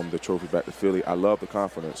bring home the trophy back to Philly. I love the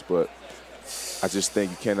confidence, but I just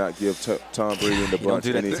think you cannot give Tom Brady and the bunch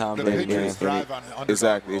do that to any. Tom The Brady, Patriots thrive on underdog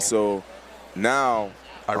Exactly. role. So now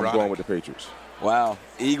I'm Ironic. going with the Patriots. Wow.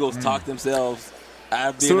 Eagles talk themselves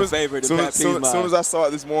out of being a favorite in Pat P's mind. As soon as I saw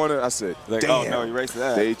it this morning, I said, Like, damn, oh, no, erase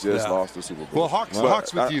that. they just Yeah. lost the Super Bowl. Well,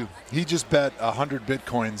 Hawk's with you. He just bet 100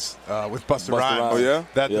 Bitcoins with Busta Rhymes. Rhymes. Oh, yeah?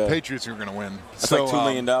 That Yeah. the Patriots are going to win. That's so, like $2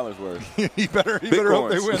 million worth. he better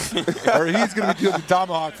hope they win. Or he's going to be doing the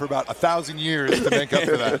ThomaHawk for about 1,000 years to make up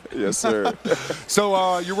for that. Yes, sir.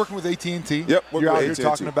 So you're working with AT&T. Yep, working You're out with here AT&T.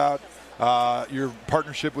 talking about your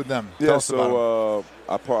partnership with them. Tell Yeah, us about it. so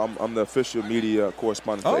I'm the official media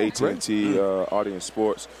correspondent for Oh, AT&T Audience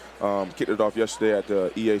Sports. Kicked it off yesterday at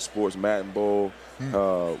the EA Sports Madden Bowl.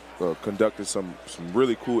 Conducted some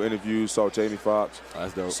really cool interviews. Saw Jamie Foxx.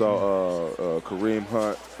 That's dope. Saw Kareem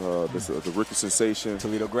Hunt, the rookie sensation.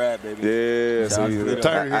 Toledo grad, baby. Yeah, Shout out to Toledo.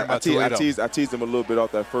 Tired of hearing about Toledo. I teased him a little bit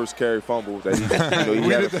off that first carry fumble that he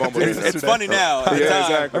had a fumble. It's funny now. At the Yeah, time,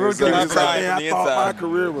 exactly. everyone's Exactly. gonna He's cry like, man, from the I thought inside. my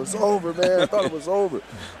career was over, man. I thought it was over.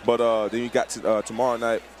 But then you got to tomorrow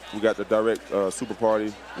night. We got the direct super party,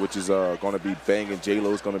 which is going to be banging.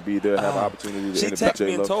 J-Lo's going to be there, have an opportunity to She interview texted me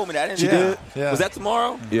J-Lo. and told me that. I didn't She know. did? Yeah. Was that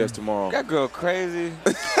tomorrow? Yes, tomorrow. That girl crazy.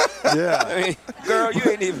 Yeah. I mean, girl, you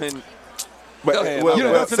ain't even. But Go ahead,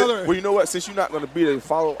 that's another. Well, you know what? Since you're not going to be there,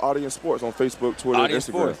 follow Audience Sports on Facebook, Twitter, Audience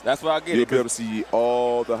and Instagram. Sports. That's where I get You'll it. be able to see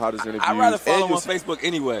all the hottest interviews. I'd rather follow and on Facebook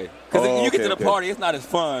anyway. Because you get to the party, it's not as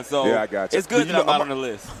fun. So yeah, I got you. It's good that I'm not on the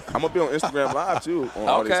list. I'm going to be on Instagram Live, too, on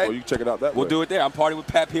Audience Sports. You can check it out that way. We'll do it there. I'm partying with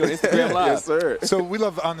Pat P on Instagram Live. Yes, sir. So we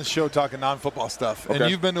love on the show talking non-football stuff. Okay.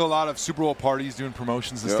 And you've been to a lot of Super Bowl parties doing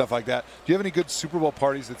promotions and stuff like that. Do you have any good Super Bowl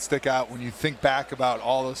parties that stick out when you think back about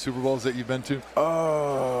all those Super Bowls that you've been to?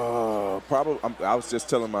 Probably. I was just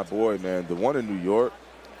telling my boy, man, the one in New York,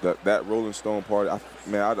 that Rolling Stone party,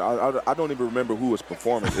 I don't even remember who was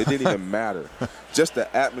performing. It didn't even matter. Just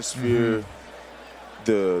the atmosphere,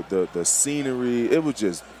 the scenery, it was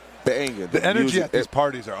just banging. The energy music at these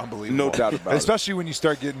parties are unbelievable. No doubt about it. Especially when you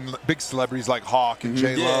start getting big celebrities like Hawk and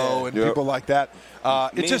J-Lo and people like that.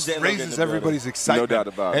 It just raises everybody's excitement. No doubt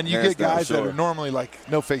about it. And you get guys that are normally like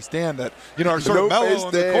No-Face Dan that, are sort of mellow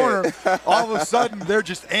in the corner. All of a sudden, they're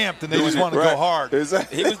just amped and they just want to go hard.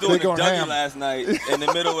 Exactly. He was doing the Dougie last night in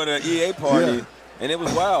the middle of the EA party. Yeah. And it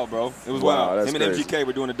was wild, bro. It was wild. Him and MGK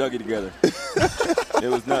were doing a Dougie together. It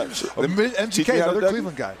was nuts. MGK, another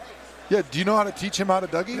Cleveland guy. Yeah, do you know how to teach him how to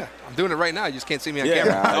Dougie? Yeah, I'm doing it right now. You just can't see me on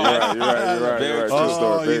camera. You're right.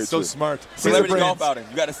 Oh, he's so smart. Celebrity golf outing.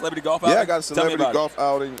 You got a celebrity golf outing? Yeah, I got a celebrity golf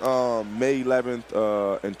outing May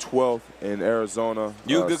 11th and 12th in Arizona.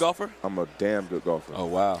 You a good golfer? I'm a damn good golfer. Oh,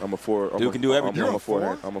 wow. I'm a 4. Dude can do everything. I'm a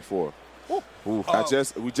 4. I'm a 4.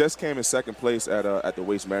 We just came in second place at the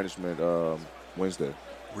Waste Management Wednesday.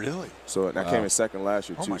 Really? So and I came in second last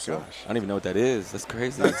year, too. Oh, my gosh. I don't even know what that is. That's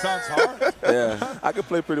crazy. That sounds hard. Yeah. I can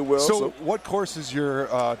play pretty well. So what course is your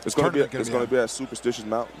It's going to be at Superstitious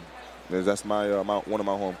Mountain. That's my one of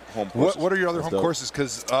my home courses. What are your other home courses?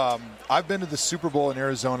 Because I've been to the Super Bowl in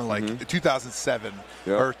Arizona 2007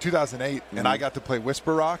 or 2008, and I got to play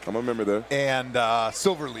Whisper Rock. I'm a member there. And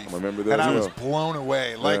Silverleaf. I'm a member there. And I was blown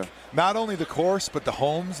away. Not only the course, but the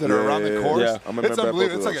homes that are around the course. Yeah. It's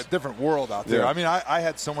unbelievable. It's like a different world out there. Yeah. I mean, I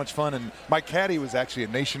had so much fun, and my caddy was actually a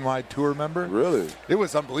nationwide tour member. Really? It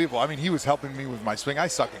was unbelievable. I mean, he was helping me with my swing. I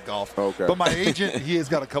suck at golf. Okay. But my agent, he has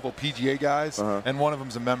got a couple PGA guys, and one of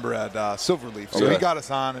them's a member at Silverleaf. So he got us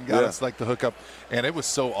on and got us the hookup, and it was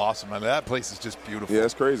so awesome. I mean, that place is just beautiful. Yeah,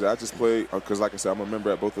 it's crazy. I just played because, like I said, I'm a member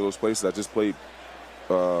at both of those places. I just played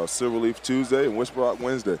Silverleaf Tuesday and Whisper Rock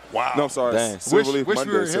Wednesday. Wow. No, I'm sorry. Silverleaf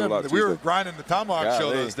Monday, Silverleaf Tuesday. We were grinding the ThomaHawk show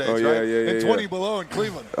those days, right? And 20 below in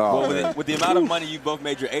Cleveland. Well, with the amount of money you both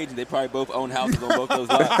made your agent, they probably both own houses on both those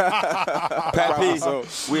lots. Pat P,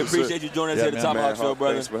 we appreciate you joining us here at the ThomaHawk Show,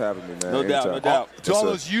 brother. Thanks for having me, man. No doubt. To all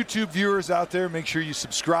those YouTube viewers out there, make sure you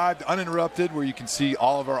subscribe to Uninterrupted, where you can see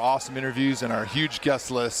all of our awesome interviews and our huge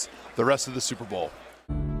guest list the rest of the Super Bowl.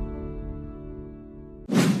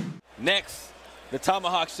 Next, the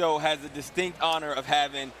ThomaHawk Show has the distinct honor of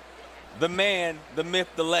having the man, the myth,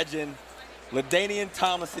 the legend, LaDainian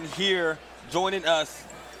Tomlinson here joining us.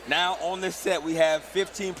 Now on this set, we have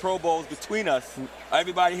 15 Pro Bowls between us,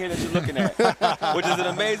 everybody here that you're looking at, which is an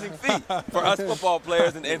amazing feat for us football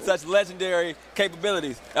players and such legendary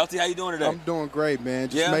capabilities. LT, how you doing today? I'm doing great, man.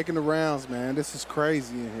 Just making the rounds, man. This is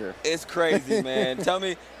crazy in here. It's crazy, man. Tell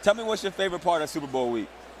me what's your favorite part of Super Bowl week?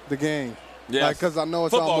 The game. Yes. Because I know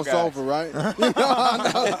it's Football almost guys. over, right?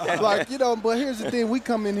 But here's the thing. We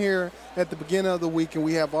come in here at the beginning of the week, and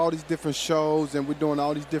we have all these different shows, and we're doing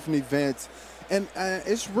all these different events. And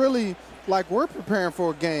it's really like we're preparing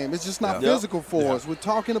for a game. It's just not physical for us. We're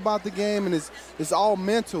talking about the game, and it's all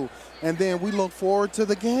mental. And then we look forward to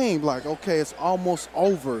the game. Like, okay, it's almost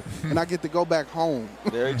over, and I get to go back home.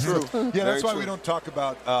 Very true. That's why we don't talk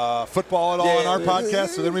about football at all on our podcast,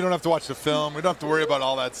 so then we don't have to watch the film. We don't have to worry about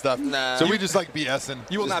all that stuff. Nah. So we just like BSing.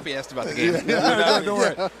 You will not be asked about the game. Don't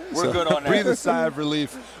worry. We're good on that. Breathe a sigh of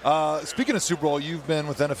relief. Speaking of Super Bowl, you've been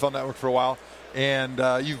with NFL Network for a while. And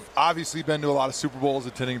you've obviously been to a lot of Super Bowls,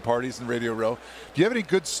 attending parties and Radio Row. Do you have any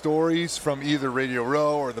good stories from either Radio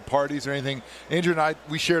Row or the parties or anything? Andrew and I,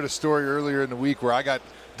 we shared a story earlier in the week where I got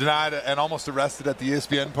denied and almost arrested at the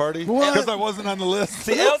ESPN party because I wasn't on the list.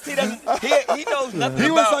 See, LT doesn't. He knows nothing.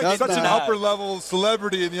 He was about like such an upper-level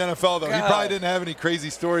celebrity in the NFL, though. God. He probably didn't have any crazy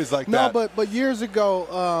stories like that. No, but years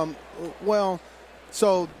ago,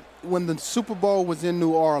 so when the Super Bowl was in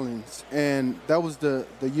New Orleans, and that was the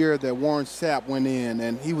year that Warren Sapp went in,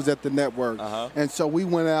 and he was at the network. And so we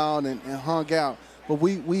went out and hung out. But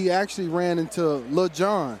we actually ran into Lil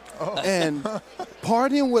Jon. And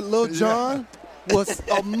partying with Lil Jon was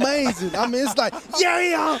amazing. I mean, it's like,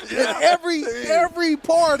 yeah! And every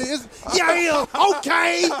party is, yeah!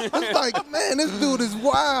 Okay! It's like, man, this dude is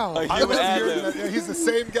wild. He's the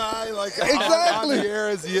same guy, like exactly on the air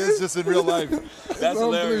as he is just in real life. That's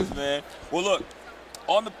hilarious, man. Well, look,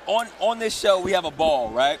 on this show, we have a ball,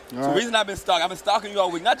 right? So the reason I've been stalking you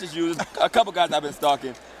all week, not just you, there's a couple guys I've been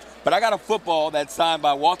stalking. But I got a football that's signed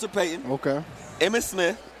by Walter Payton, Emmitt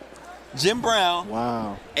Smith, Jim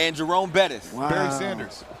Brown, and Jerome Bettis. Wow. Barry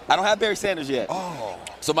Sanders. I don't have Barry Sanders yet. Oh.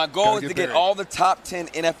 So my goal is to get all the top 10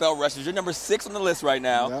 NFL rushers. You're number 6 on the list right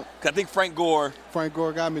now. Yep. 'Cause I think Frank Gore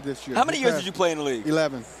got me this year. How many years did you play in the league?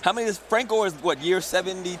 11. How many is Frank Gore is what, year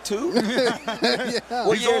 72?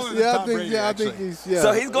 What years? I think he's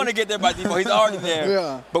So he's going to get there by default. He's already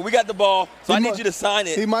there. But we got the ball, so I need you to sign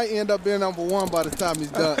it. He might end up being number 1 by the time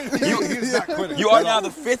he's done. He's not quitting. You are now the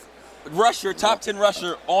 5th rusher, top 10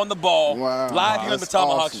 rusher on the ball, live here on the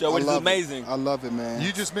ThomaHawk Show, which is amazing. I love it, man.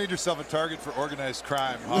 You just made yourself a target for organized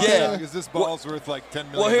crime. Yeah. Because this ball's worth like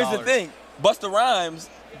 $10 million. Well, here's the thing. Busta Rhymes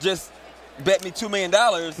just bet me $2 million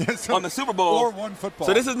on the Super Bowl. Or one football.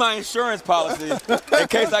 So this is my insurance policy in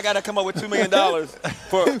case I got to come up with $2 million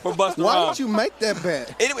for Busta Rhymes. Why did you make that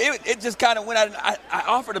bet? It just kind of went out. I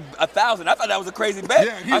offered $1,000. I thought that was a crazy bet.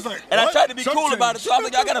 Yeah, he's like, I tried to be cool about it, so I was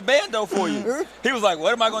like, I got a bando for you. He was like,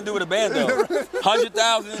 what am I going to do with a bando?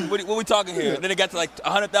 100,000? What we talking here? And then it got to like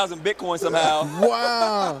 100,000 Bitcoin somehow.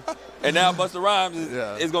 Wow. And now Busta Rhymes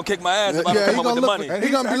is going to kick my ass if I don't come up with the money. He's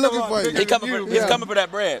going to be looking for you. He's coming for that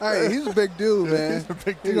bread. Hey, he's a big dude, man.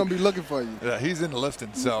 He's going to be looking for you. Yeah, he's into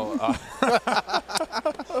lifting, so.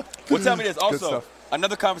 Well, tell me this. Also,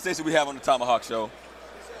 another conversation we have on the ThomaHawk Show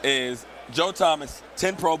is Joe Thomas,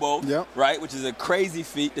 10 Pro Bowls, right, which is a crazy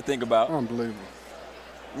feat to think about. Unbelievable.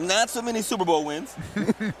 Not so many Super Bowl wins,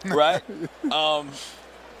 right?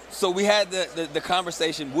 So we had the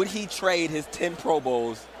conversation, would he trade his 10 Pro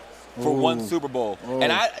Bowls for one Super Bowl?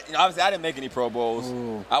 And obviously I didn't make any Pro Bowls.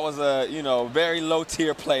 I was a very low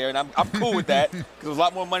tier player, and I'm cool with that because it was a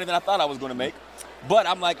lot more money than I thought I was going to make. But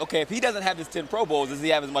I'm like, okay, if he doesn't have his 10 Pro Bowls, does he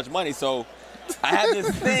have as much money? So I have this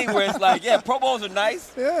thing where it's like, yeah, Pro Bowls are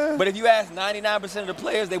nice, but if you ask 99% of the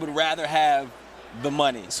players, they would rather have the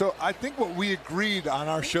money. So I think what we agreed on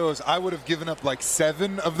our shows, I would have given up like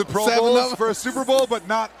 7 of the Pro Bowls for a Super Bowl, but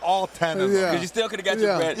not all 10 of them. Because you still could have got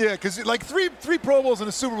your bread. Yeah, because like three Pro Bowls and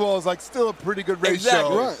a Super Bowl is like still a pretty good ratio.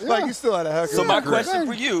 Exactly. Right, Like you still had a heck of So my question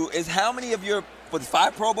for you is, how many of your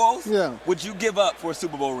 5 Pro Bowls would you give up for a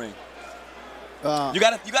Super Bowl ring? You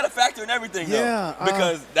gotta factor in everything though,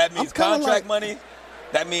 because that means contract money.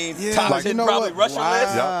 That means top 10 probably Russian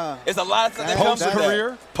list. Yeah. It's a lot of stuff that comes with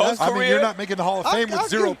that. Post-career. I mean, you're not making the Hall of Fame with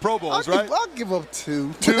 0 Pro Bowls, right? I'll give up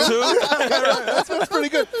 2. 2? That's pretty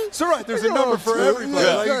good. So, right, there's a number for everybody.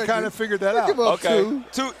 Yeah, like, you kind of figured that out. Okay.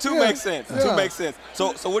 2 makes sense. 2 makes sense.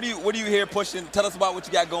 So what do you hear pushing? Tell us about what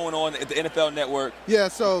you got going on at the NFL Network. Yeah,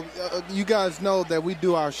 so you guys know that we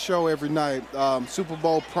do our show every night, Super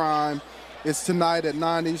Bowl Prime. It's tonight at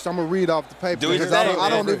 9 East. I'm going to read off the paper because I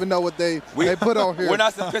don't even know what they put on here. We're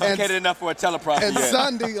not sophisticated enough for a teleprompter And yet.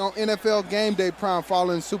 Sunday on NFL Game Day Prime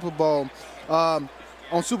following Super Bowl. On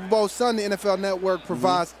Super Bowl Sunday, NFL Network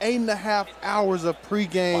provides 8.5 hours of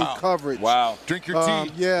pregame coverage. Wow. Drink your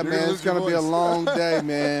tea. Yeah, man, it's going to be a long day,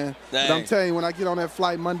 man. Dang. But I'm telling you, when I get on that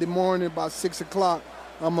flight Monday morning about 6 o'clock,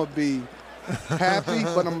 I'm going to be happy,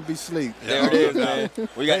 but I'm going to be asleep. There it is, man.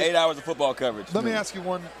 We got 8 hours of football coverage. Let me ask you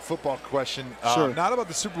one football question. Sure. Not about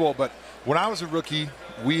the Super Bowl, but when I was a rookie,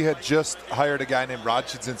 we had just hired a guy named Rod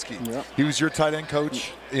Chudzinski. Yep. He was your tight end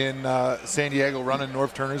coach in San Diego running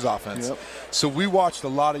Norv Turner's offense. Yep. So we watched a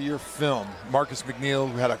lot of your film. Marcus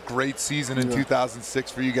McNeil, who had a great season in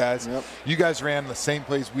 2006 for you guys. Yep. You guys ran the same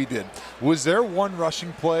plays we did. Was there one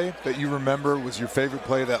rushing play that you remember was your favorite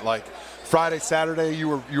play that, like, Friday, Saturday, you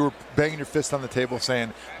were banging your fist on the table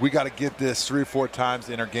saying, we got to get this 3 or 4 times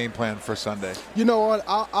in our game plan for Sunday? You know what?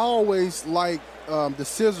 I always like the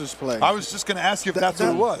scissors play. I was just going to ask you if that's what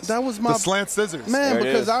it was. That was my the slant scissors. Man,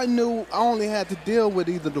 because I knew I only had to deal with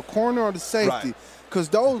either the corner or the safety. Right. Because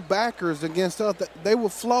those backers against us, they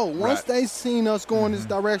would flow. Once they seen us going this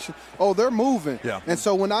direction, they're moving. Yeah. And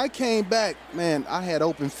so when I came back, man, I had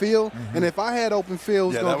open field. And if I had open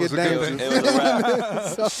field, it was going to get dangerous. It was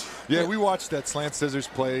a wrap. Yeah, we watched that slant scissors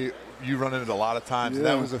play. You run it a lot of times, and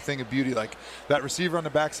that was a thing of beauty. Like that receiver on the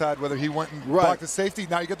backside, whether he went and blocked the safety,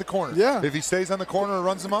 now you get the corner. Yeah. If he stays on the corner and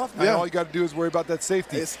runs him off, now all you got to do is worry about that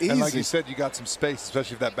safety. It's easy. And like you said, you got some space,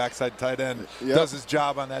 especially if that backside tight end does his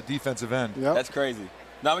job on that defensive end. Yep. That's crazy.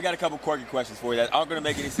 Now we got a couple quirky questions for you that aren't going to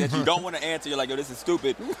make any sense. You don't want to answer. You're like, yo, this is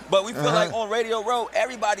stupid. But we feel like on Radio Row,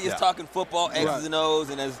 everybody is talking football, X's and O's,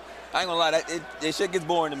 and I ain't gonna lie, that shit gets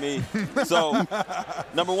boring to me. So,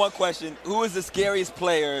 number one question, who is the scariest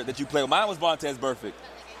player that you play with? Mine was Vontaze Burfict.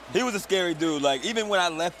 He was a scary dude. Like, even when I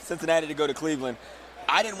left Cincinnati to go to Cleveland,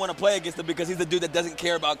 I didn't want to play against him because he's a dude that doesn't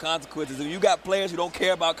care about consequences. If you got players who don't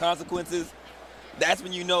care about consequences, that's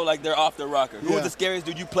when you know, like, they're off their rocker. Who was the scariest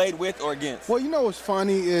dude you played with or against? Well, you know what's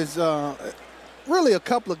funny is really a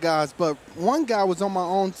couple of guys, but one guy was on my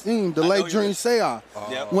own team, the late Junior Seau.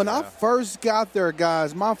 When I first got there,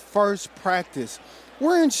 guys, my first practice,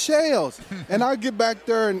 we're in shells. And I get back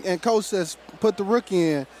there, and Coach says, put the rookie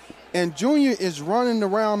in. And Junior is running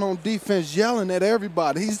around on defense yelling at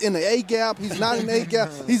everybody. He's in the A-gap. He's not in the A-gap.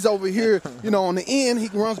 He's over here, on the end. He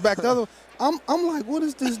runs back the other. I'm like, what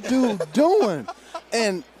is this dude doing?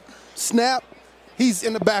 And snap, he's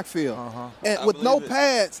in the backfield. And with no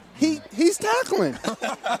pads, he's tackling.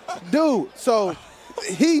 Dude, so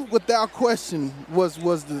he, without question, was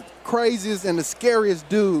the craziest and the scariest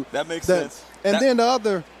dude. That makes sense. And then the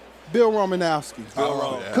other, Bill Romanowski.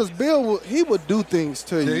 Because Bill, he would do things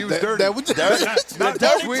to you. Yeah, he was dirty. Dirty players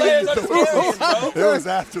are the scariest, bro. It was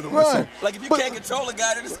after the whistle. Like, if you can't control a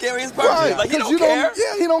guy, they're the scariest person. Right. Like, he don't care.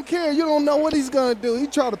 He don't care. You don't know what he's going to do. He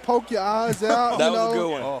try to poke your eyes out. That was a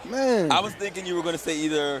good one. Man. I was thinking you were going to say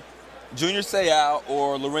either Junior Seau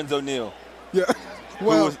or Lorenzo Neal. Yeah.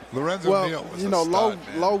 Well, Lorenzo Neal was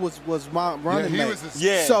Lowe was my running mate.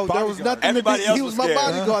 So there was nothing Everybody he was my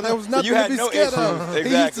bodyguard. There was nothing to be scared of. Exactly.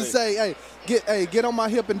 He used to say, get on my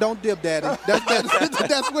hip and don't dip, Daddy.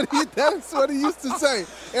 That's what he used to say.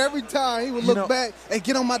 Every time he would look back, hey,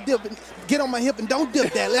 get on my hip and don't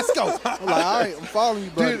dip, Dad. Let's go. I'm like, all right, I'm following you,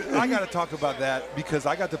 buddy. Dude, I got to talk about that because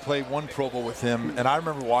I got to play one Pro Bowl with him, and I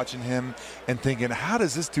remember watching him and thinking, how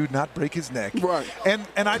does this dude not break his neck? Right. And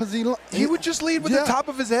he would just lead with the top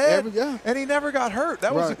of his head, and he never got hurt.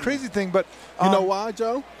 That was the crazy thing. But you know why,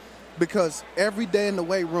 Joe? Because every day in the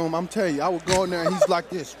weight room, I'm telling you, I would go in there and he's like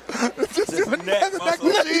this. Just doing neck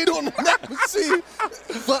machine.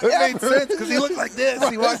 It made sense because he looked like this.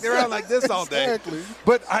 He walked around like this all day. Exactly.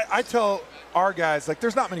 But I tell our guys, like,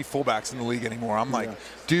 there's not many fullbacks in the league anymore. I'm like,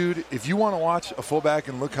 dude, if you want to watch a fullback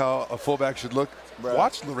and look how a fullback should look,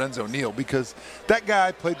 watch Lorenzo Neal, because that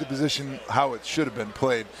guy played the position how it should have been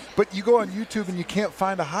played. But you go on YouTube and you can't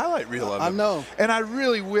find a highlight reel of him. I know. And I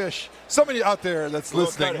really wish somebody out there that's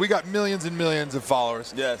listening, we got millions and millions of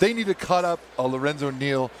followers. Yes. They need to cut up a Lorenzo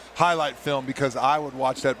Neal highlight film, because I would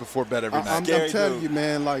watch that before bed every night. I'm telling you,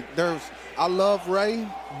 man, like, I love Ray,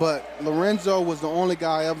 but Lorenzo was the only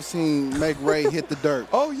guy I ever seen make Ray hit the dirt.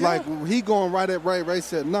 Oh, yeah. Like, he going right at Ray. Ray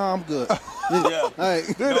said, nah, I'm good. Hey,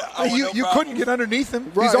 dude, you couldn't get underneath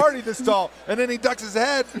him. Right. He's already this tall. And then he ducks his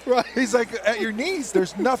head. Right. He's like at your knees.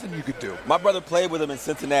 There's nothing you could do. My brother played with him in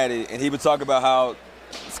Cincinnati, and he would talk about how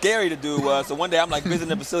scary the dude was. So one day I'm like visiting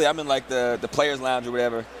the facility. I'm in like the players' lounge or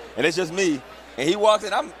whatever, and it's just me. And he walks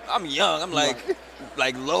in. I'm young. I'm like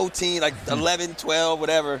low teen, like 11, 12,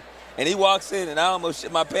 whatever. And he walks in, and I almost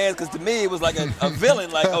shit my pants, because to me it was like a villain.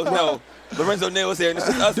 Like, oh no, Lorenzo Neal was here, and it's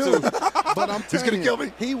just us two. But I'm He's going to kill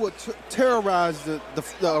me. He would terrorize the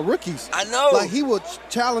rookies. I know. Like, he would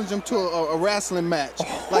challenge them to a wrestling match.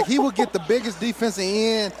 Like, he would get the biggest defensive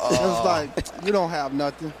end. It was like, you don't have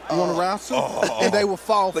nothing. You want to wrestle? And they would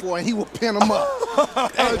fall for it, and he would pin them up.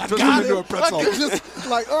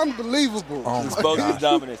 Like, unbelievable. Exposing his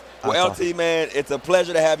dominance. Well, LT, man, it's a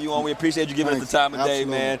pleasure to have you on. We appreciate you giving us the time of day,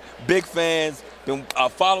 man. Big fans. Been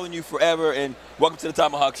following you forever, and welcome to the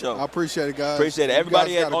ThomaHawk Show. I appreciate it, guys. Appreciate it.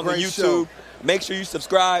 Everybody on the YouTube, show. Make sure you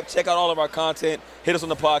subscribe, check out all of our content, hit us on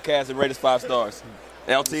the podcast, and rate us 5 stars.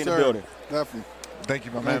 LT in the building. Definitely. Thank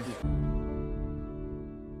you, my man.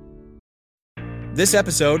 This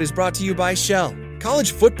episode is brought to you by Shell.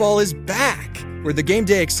 College football is back, where the game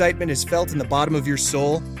day excitement is felt in the bottom of your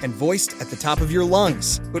soul and voiced at the top of your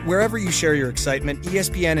lungs. But wherever you share your excitement,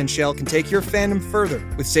 ESPN and Shell can take your fandom further,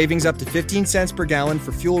 with savings up to 15 cents per gallon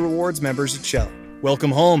for fuel rewards members at Shell.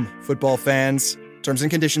 Welcome home, football fans. Terms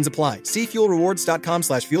and conditions apply. See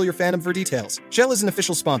fuelrewards.com/fuelyourfandom for details. Shell is an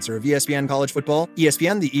official sponsor of ESPN College Football.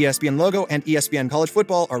 ESPN, the ESPN logo, and ESPN College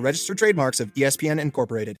Football are registered trademarks of ESPN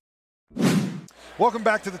Incorporated. Welcome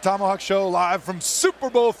back to the ThomaHawk Show, live from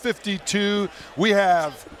Super Bowl 52. We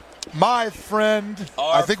have my friend,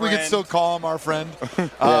 we can still call him our friend,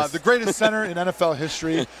 the greatest center in NFL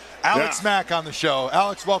history, Alex Mack on the show.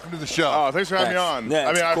 Alex, welcome to the show. Oh, thanks for having me on. Yeah,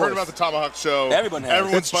 I mean, I've heard about the ThomaHawk Show. Everyone's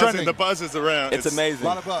buzzing. Trending. The buzz is around. It's amazing. A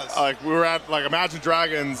lot of buzz. Like, we were at Imagine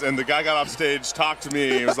Dragons, and the guy got off stage, talked to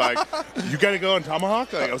me, and was like, "You got to go on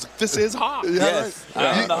ThomaHawk?" Like, I was like, "This is Hawk." Yes,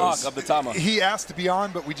 I'm the Hawk of the Tomahawk. He asked to be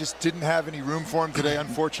on, but we just didn't have any room for him today,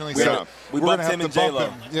 unfortunately. We we're bumped gonna him have to and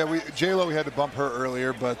bump J-Lo. him. Yeah, J-Lo, we had to bump her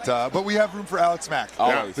earlier, but we have room for Alex Mack.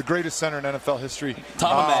 Always. The greatest center in NFL history.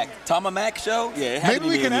 ThomaHawk show? Yeah, it had maybe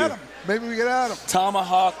we can add him. Maybe we can add him.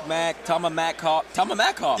 ThomaHawk Mack,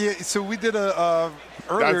 ThomaHawk. Yeah, so we did a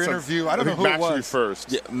earlier interview. I don't know who it was.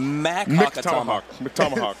 First. Yeah, Mack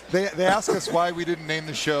McThomaHawk. They asked us why we didn't name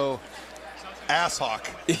the show Asshawk.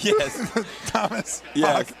 Yes. Thomas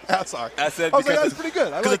Yes. Hawk Asshawk. I said was like, because that's pretty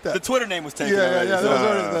good. I like that. The Twitter name was taken. Yeah. already, That so- was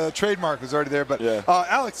already, the trademark was already there. But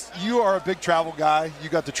Alex, you are a big travel guy. You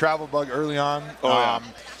got the travel bug early on.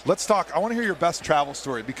 Let's talk. I want to hear your best travel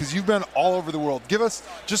story because you've been all over the world. Give us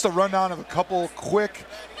just a rundown of a couple quick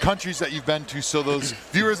countries that you've been to so those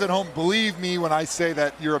viewers at home believe me when I say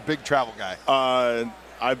that you're a big travel guy.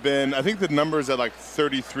 I think the number's at like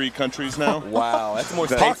 33 countries now. Wow, that's more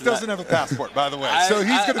states. Hawk than doesn't have a passport, by the way, I- so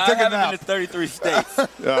he's going to take a I haven't nap. been to 33 states.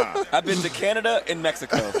 Yeah. I've been to Canada and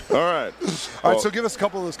Mexico. All right. All right, so give us a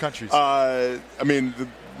couple of those countries. I mean, the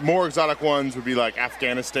more exotic ones would be like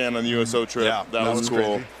Afghanistan on the USO trip. Yeah, that was cool.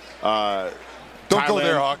 crazy. Don't Thailand. go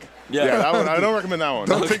there, Hawk. Yeah, that one, I don't recommend that one.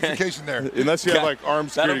 Don't take vacation there. Unless you have like armed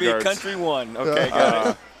That'll security be guards. country one. Okay, got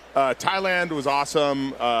it. Thailand was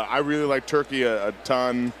awesome. I really liked Turkey a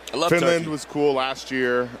ton. I love Finland Turkey. was cool last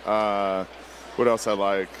year. What else I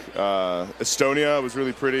like? Estonia was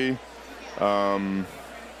really pretty.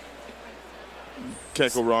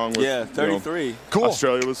 Can't go wrong with 33. Cool.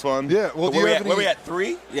 Australia was fun. Yeah. Well, do you have Where we any? at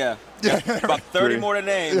 3? Yeah. About 30 more to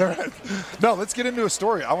name. Yeah, right. No, let's get into a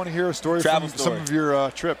story. I want to hear a story Travel from story. some of your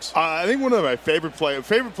trips. I think one of my favorite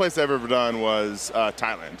place I've ever done was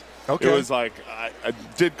Thailand. Okay. It was like I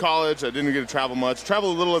did college. I didn't get to travel much.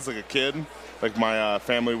 Traveled a little as like a kid. Like my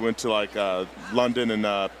family went to like London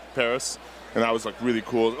and Paris, and that was like really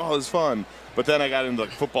cool. Oh, it was fun. But then I got into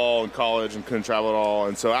like football and college and couldn't travel at all.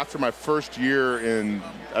 And so after my first year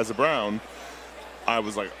as a Brown, I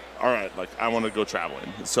was like, all right, like I want to go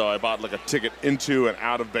traveling. So I bought like a ticket into and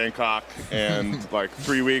out of Bangkok and like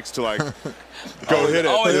 3 weeks to like go hit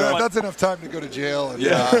it. Yeah, that's enough time to go to jail and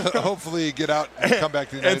hopefully get out and come back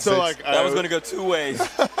to the United so States. like That was going to go two ways.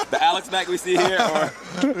 The Alex Mack we see here are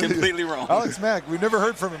completely wrong. Alex Mack, we never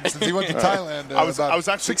heard from him since he went to Thailand I was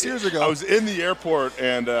actually 6 years ago. I was in the airport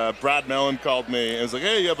and Brad Mellon called me and was like,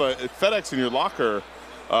 hey, you have a FedEx in your locker.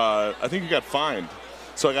 I think you got fined.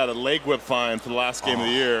 So I got a leg whip fine for the last game of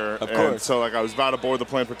the year. Of course. So like I was about to board the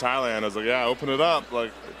plane for Thailand. I was like, yeah, open it up.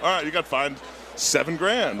 Like, all right, you got fined $7,000.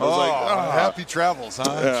 I was like, happy travels, huh?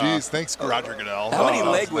 Yeah. Jeez, thanks, Roger Goodell. How many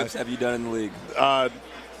leg whips have you done in the league?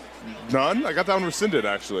 None. I got that one rescinded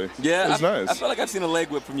actually. Yeah, it was nice. I feel like I've seen a leg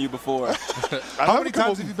whip from you before. How many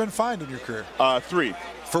times have you been fined in your career? 3.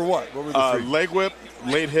 For what? What were the 3? Leg whip,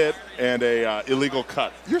 late hit, and a illegal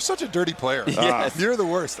cut. You're such a dirty player. Yes. You're the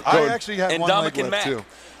worst. I actually had And one leg Dominican whip, Mack. too.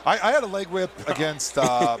 I had a leg whip against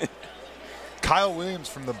Kyle Williams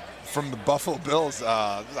from the Buffalo Bills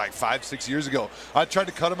like 5-6 years ago. I tried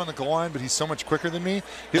to cut him on the goal line, but he's so much quicker than me.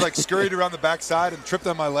 He like scurried around the backside and tripped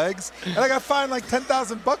on my legs, and I got fined like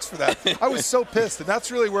 $10,000 for that. I was so pissed, and that's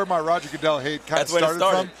really where my Roger Goodell hate kind of started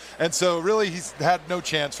from. And so really, he's had no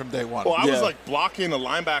chance from day one. Well, I was like blocking a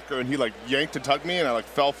linebacker, and he like yanked to tug me, and I like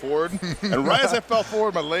fell forward. And right as I fell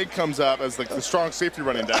forward, my leg comes up as like the strong safety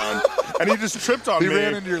running down, and he just tripped on me. He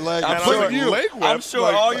ran into your leg. And I was like, leg whip? I'm sure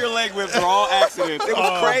like, all your leg whips were all accidents. It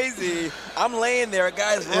was crazy. I'm laying there, a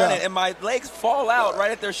guy's running, and my legs fall out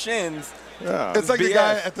right at their shins. Yeah. It's like BS. the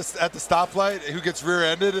guy at the stoplight who gets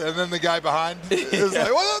rear-ended, and then the guy behind is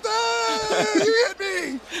like, "What the? You hit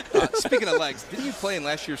me!" Speaking of legs, didn't you play in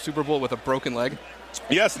last year's Super Bowl with a broken leg?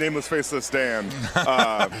 Yes, nameless, faceless Dan.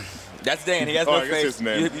 That's Dan. He has I no guess face. his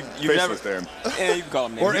name. Faceless Faceless Dan. Yeah, you can call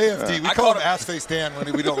him Dan. Or AFD. We call him Ass-Face Dan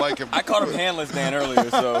when we don't like him. I called him Handless Dan earlier,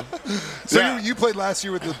 so. So you played last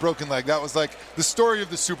year with the broken leg. That was like the story of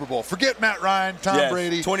the Super Bowl. Forget Matt Ryan, Tom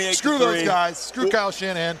Brady. 28-3. Screw those guys. Screw Kyle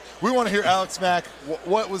Shanahan. We want to hear Alex Mack.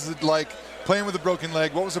 What was it like playing with a broken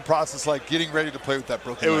leg? What was the process like getting ready to play with that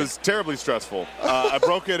broken leg? It was terribly stressful. I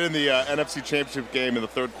broke it in the NFC Championship game in the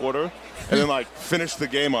third quarter, and then like finished the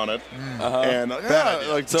game on it. And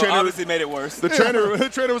like So trainer, obviously made it worse. the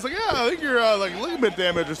trainer was like, "Yeah, I think you're like ligament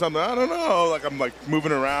damage or something." I don't know. Like I'm like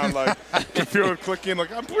moving around, like computer clicking.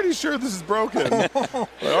 Like I'm pretty sure this is broken. Like, all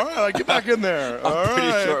right, like, get back in there. I'm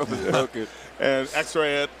pretty sure it was broken. And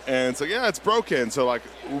X-ray it, and it's like, yeah, it's broken. So like,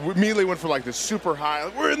 we immediately went for like this super high,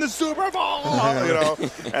 like, we're in the Super Bowl, you know.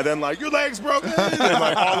 And then like, your leg's broken, and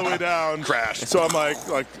like all the way down, crashed. So I'm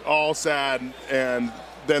like all sad, and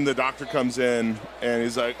then the doctor comes in, and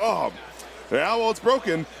he's like, oh, yeah, well, it's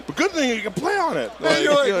broken, but good thing you can play on it. And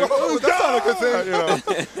you're like, whoa, that's not a good thing.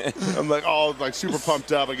 You know? I'm like all like super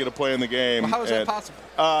pumped up. I get to play in the game. Well, how is that possible?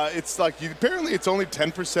 It's like apparently it's only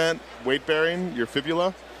 10% weight bearing, your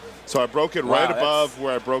fibula. So I broke it right above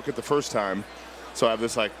where I broke it the first time. So I have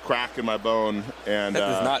this like crack in my bone, and That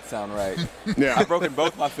does not sound right. yeah, I've broken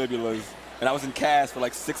both my fibulas, and I was in cast for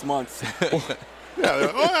like 6 months. Yeah,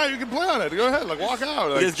 like, oh, yeah, you can play on it. Go ahead, like walk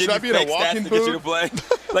out. Like, should I be in a walking to get you to boot? play?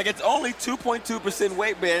 Like it's only 2.2%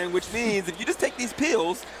 weight bearing, which means if you just take these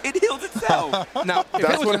pills, it heals itself. Now,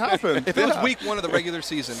 That's what happened. If it was week 1 of the regular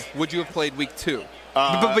season, would you have played week 2?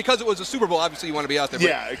 But because it was a Super Bowl, obviously you want to be out there.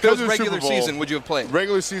 Yeah, if it was because regular Super Bowl, season, would you have played?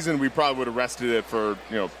 Regular season, we probably would have rested it for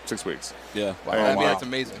 6 weeks. Yeah, Wow. I mean, that's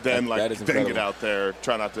amazing. Then that is then incredible. get out there,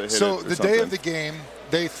 try not to hit it. So or the something. day of the game,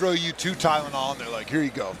 they throw you 2 Tylenol, and they're like, here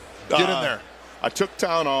you go. Get in there. I took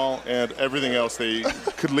Tylenol and everything else they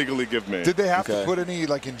could legally give me. Did they have to put any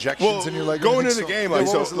injections in your leg? Going into the game, what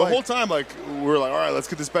so was it the whole time, we were like, all right, let's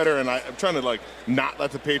get this better. And I'm trying to not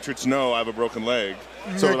let the Patriots know I have a broken leg.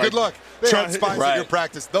 So good luck. They had spies at your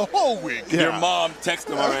practice the whole week. Yeah. Your mom texted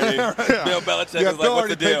him already. Bill Belichick was like, Bill what's already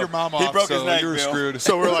the deal? paid your mom He off, broke his so neck, you were Bill. screwed.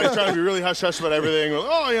 So we're trying to be really hush-hush about everything. We're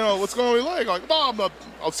like, oh, what's going on with your leg? Like, Mom,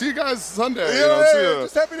 I'll see you guys Sunday. See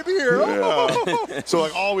just happy to be here. Yeah.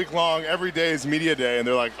 So all week long, every day is media day, and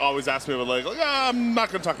they're always asking me about leg. I'm not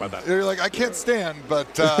going to talk about that. You're like, I can't stand,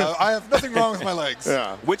 but I have nothing wrong with my legs.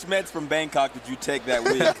 Yeah. Which meds from Bangkok did you take that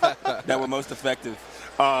week that were most effective?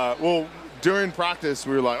 Well, during practice,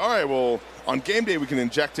 we were like, all right, well, on game day we can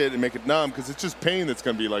inject it and make it numb because it's just pain that's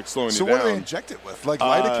going to be slowing So you down. what do they inject it with? Like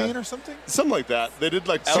lidocaine or something? Something like that. They did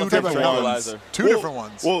 2 L-type different tranquilizer. ones. Two different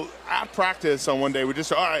ones. Well, at practice on one day, we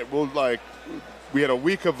just all right. Well, we had a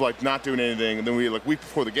week of not doing anything, and then we week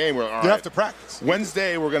before the game, we're all right. You have to practice.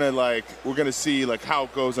 Wednesday, we're gonna see how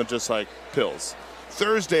it goes on just pills.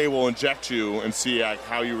 Thursday we'll inject you and see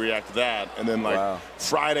how you react to that, and then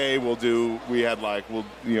Friday we'll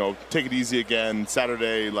take it easy again.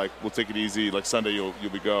 Saturday we'll take it easy. Sunday you'll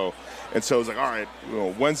be go. And so it's all right.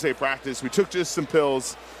 Wednesday practice we took just some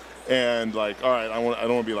pills, and all right, I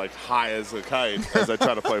don't want to be high as a kite as I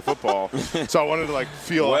try to play football. So I wanted to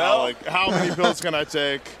feel how many pills can I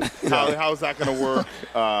take? How is that going to work?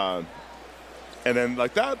 And then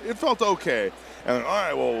that it felt okay. And then, all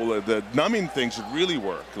right, well, the numbing thing should really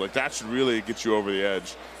work. That should really get you over the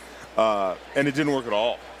edge. And it didn't work at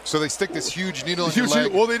all. So they stick this huge needle in your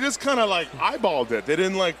leg? Well, they just kind of eyeballed it. They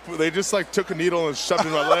didn't they just took a needle and shoved it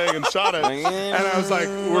in my leg and shot it. And I was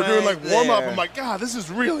we're doing warm up. I'm like, God, this is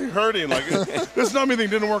really hurting. This numbing thing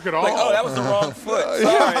didn't work at all. Oh, that was the wrong foot.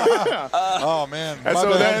 Sorry. Yeah. Oh man. And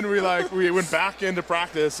so then we went back into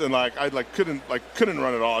practice and I couldn't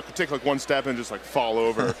run at all. I could take one step and just fall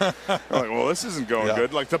over. I'm well, this isn't going good.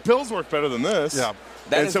 The pills work better than this. Yeah.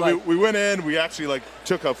 And so we went in. We actually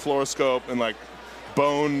took a fluoroscope and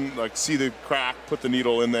bone, see the crack, put the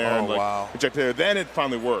needle in there, and inject it. Then it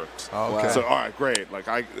finally worked. Oh, okay. So all right, great.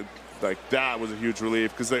 That was a huge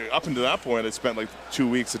relief because up until that point, I spent 2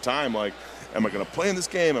 weeks of time. Am I going to play in this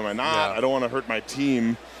game? Am I not? Yeah. I don't want to hurt my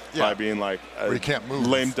team by being you can't move.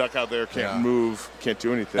 Lame duck out there, can't move, can't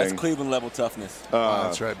do anything. That's Cleveland level toughness.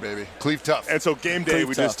 That's right, baby. Cleve tough. And so game day,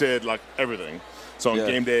 we just did everything. So on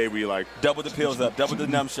game day, we double the pills up, double the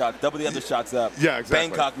numb shots, double the other shots up. Yeah,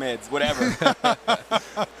 exactly. Bangkok meds, whatever.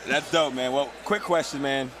 That's dope, man. Well, quick question,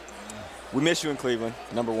 man. We miss you in Cleveland,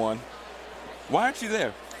 number one. Why aren't you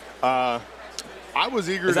there? I was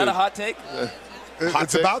eager. Is that a hot take?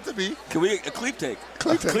 It's about to be. Can we a Cleve take?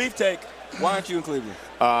 Cleve take. Why aren't you in Cleveland?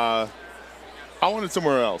 I wanted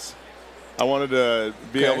somewhere else. I wanted to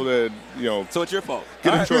be able to, So it's your fault.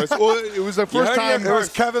 Get a choice. Well, it was the first time. It was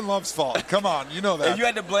Kevin Love's fault. Come on, you know that. If you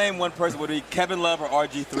had to blame one person, would it be Kevin Love or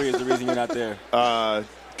RG3 is the reason you're not there?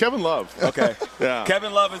 Kevin Love. Okay. Yeah.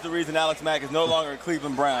 Kevin Love is the reason Alex Mack is no longer a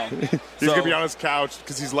Cleveland Brown. He's going to be on his couch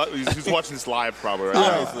because he's watching this live probably right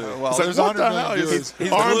now. Obviously. Well, It's there's what the 100 hell? million viewers.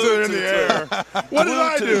 He's Arms glued are in to the air. What did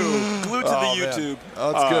I do? Glued to the YouTube.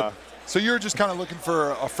 Oh, that's good. So you're just kind of looking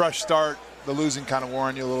for a fresh start. The losing kind of wore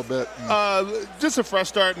on you a little bit. Just a fresh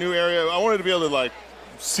start, new area. I wanted to be able to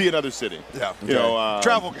see another city. Yeah.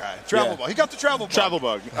 Travel guy. Travel bug. He got the travel bug. Travel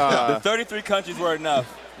bug. The 33 countries weren't enough.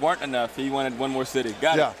 He wanted one more city.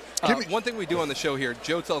 Got it. One thing we do on the show here,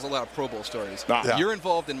 Joe tells a lot of Pro Bowl stories. Yeah. You're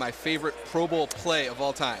involved in my favorite Pro Bowl play of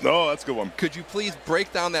all time. Oh, that's a good one. Could you please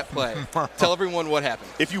break down that play? Tell everyone what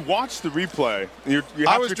happened. If you watch the replay,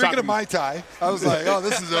 I was drinking a Mai Tai. I was like, oh,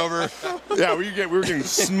 this is over. Yeah, we were getting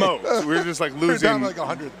smoked. We were just losing. We're down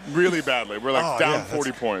 100. Really badly. We're down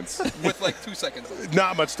 40 points. With 2 seconds left.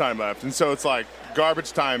 Not much time left. And so it's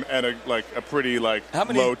garbage time and a pretty How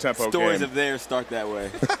many low tempo stories game. of theirs start that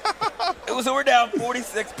way? So we're down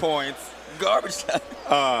 46 points. Garbage time.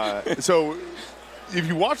 So if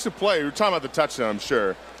you watch the play, we're talking about the touchdown, I'm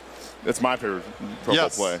sure. That's my favorite Pro Bowl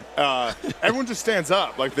play. Everyone just stands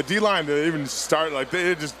up. The D-line didn't even start.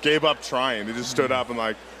 They just gave up trying. They just stood up and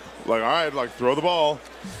all right, throw the ball.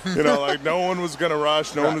 No one was going to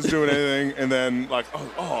rush. No one was doing anything. And then,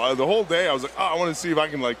 the whole day I was I want to see if I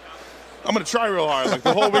can, I'm going to try real hard. Like,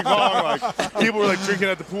 the whole week long, like, people were, like, drinking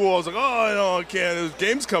at the pool. I was like, oh, no, I can't. There's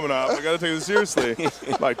games coming up. I got to take this seriously.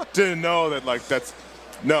 Like, didn't know that, like,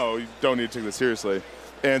 no, you don't need to take this seriously.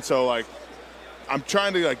 And so, like, I'm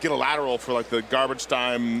trying to, like, get a lateral for, like, the garbage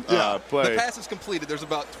time play. The pass is completed. There's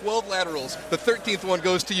about 12 laterals. The 13th one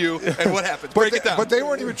goes to you, and what happens? Break it down. But they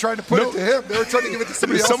weren't even trying to put it to him. They were trying to give it to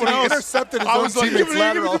somebody else. Someone else. He intercepted his I own was like, teammate's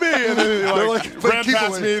lateral. Give it to me. And then They're like ran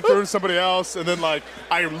past me, threw to somebody else, and then, like,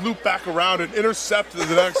 I loop back around and intercept the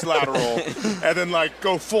next lateral, and then, like,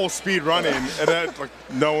 go full speed running. And then, like,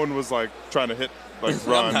 no one was, like, trying to hit, like,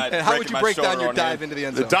 run. And how would you break down your dive into the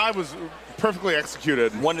end zone? The dive was perfectly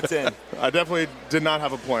executed. 1 to 10. I definitely did not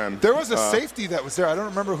have a plan. There was a safety that was there. I don't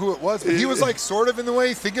remember who it was, but he was like sort of in the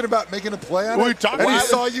way, thinking about making a play on it. And he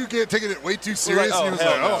saw you taking it way too serious, and he was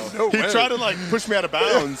like, "Oh no!" He tried to like push me out of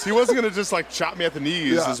bounds. He wasn't gonna just like chop me at the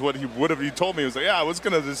knees, is what he would have. He told me he was like, "Yeah, I was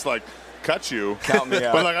gonna just like cut you, count me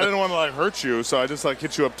out," but like I didn't want to like hurt you, so I just like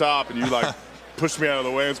hit you up top, and you like pushed me out of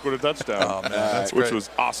the way and scored a touchdown. Oh, man, that's which great. was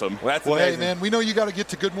awesome. Well, hey, man, we know you got to get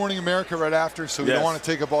to Good Morning America right after, so we don't want to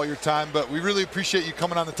take up all your time, but we really appreciate you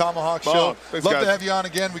coming on the ThomaHawk Show. Thanks, Love guys. to have you on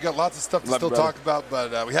again. We got lots of stuff to still talk about,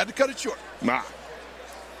 but we had to cut it short. Nah.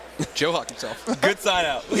 Joe Hawk himself. Good sign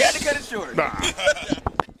out. We had to cut it short. Nah.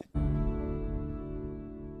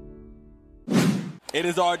 It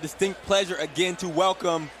is our distinct pleasure again to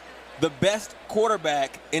welcome the best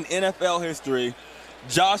quarterback in NFL history.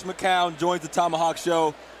 Josh McCown joins the ThomaHawk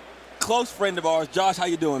Show. Close friend of ours. Josh, how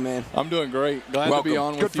you doing, man? I'm doing great. Glad Welcome. to be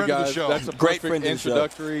on Good with you friend of the guys. show. That's a Great perfect friend of the show.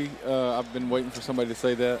 introductory. I've been waiting for somebody to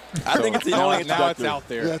say that. I think it's the only now it's introductory. out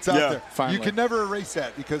there. Yeah, it's out there. Finally. You can never erase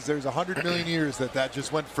that because there's 100 million years that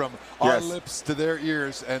just went from our lips to their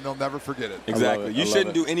ears, and they'll never forget it. Exactly. You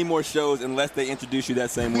shouldn't do any more shows unless they introduce you that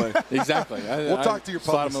same way. Exactly. We'll talk to your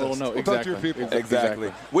slide them a little publicist. note. We'll talk to your people. Exactly.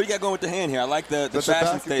 What do you got going with the hand here? I like the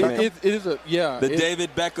fashion statement. It is a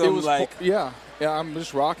David Beckham Yeah, I'm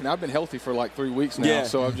just rocking. I've been healthy for like 3 weeks now,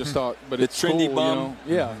 so I've just thought, but it's trendy cool, bum.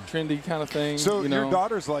 you know? Yeah, trendy kind of thing. So you know? your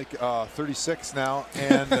daughter's like 36 now,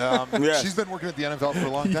 and she's been working at the NFL for a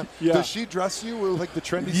long time. Does she dress you with like the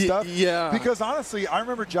trendy stuff? Yeah. Because honestly, I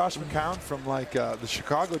remember Josh McCown from like the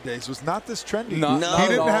Chicago days was not this trendy. Not he at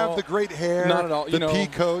didn't all. have the great hair, Not at all. the pea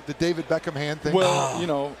coat, the David Beckham hand thing. Well, you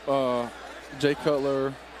know, Jay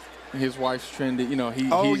Cutler, his wife's trendy. You know, he's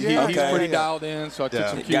pretty dialed in, so I took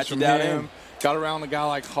some cues from him. Got around a guy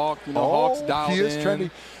like Hawk. You know, Hawk's dialed in. He is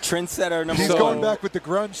trendy. Trendsetter number He's one. going back with the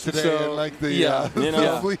grunge today and like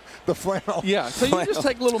the the flannel. Yeah, so you just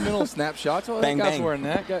take little mental snapshots. Oh, Bang, that guy's bang. wearing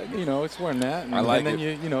that. It's wearing that. And, I like and then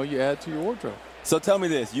it. you add to your wardrobe. So tell me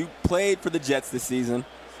this. You played for the Jets this season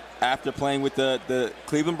after playing with the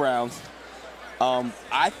Cleveland Browns.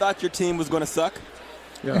 I thought your team was going to suck.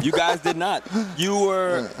 Yeah. You guys did not. You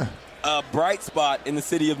were a bright spot in the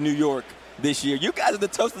city of New York this year. You guys are the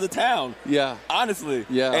toast of the town. Yeah. Honestly.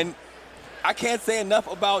 Yeah. And I can't say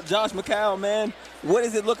enough about Josh McCown, man. What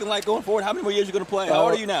is it looking like going forward? How many more years are you going to play? How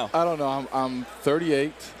old are you now? I don't know. I'm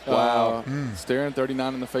 38. Wow. Staring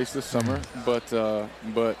 39 in the face this summer. But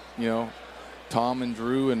you know, Tom and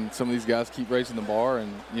Drew and some of these guys keep raising the bar,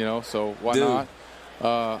 and so why not?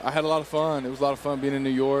 I had a lot of fun. It was a lot of fun being in New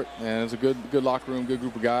York, and it was a good locker room, good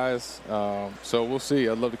group of guys. So we'll see.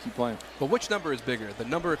 I'd love to keep playing. But which number is bigger, the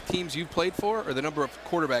number of teams you've played for or the number of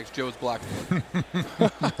quarterbacks Joe's blocked for?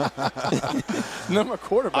 Number of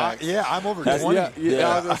quarterbacks. I'm over 20. Yeah.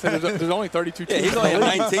 I was gonna say, there's only 32 teams. Yeah, he's only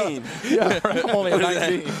at 19. I'm only at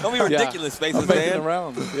 19. Don't be ridiculous, faces, I'm making man. the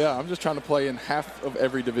rounds. Yeah, I'm just trying to play in half of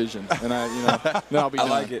every division, and then I'll be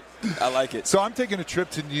done. I like it. So I'm taking a trip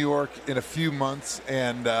to New York in a few months,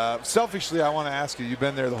 and selfishly, I want to ask you. You've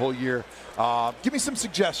been there the whole year. Give me some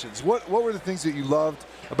suggestions. What were the things that you loved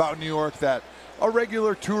about New York that a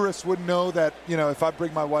regular tourist would know? That if I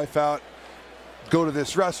bring my wife out, go to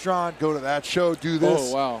this restaurant, go to that show, do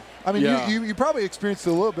this. Oh wow! I mean, you probably experienced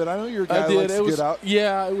it a little bit. I know you're a guy who likes to get out.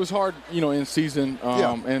 Yeah, it was hard, in season.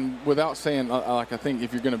 And without saying, I think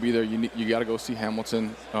if you're going to be there, you got to go see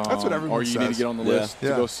Hamilton. That's what everyone Or you says. need to get on the list to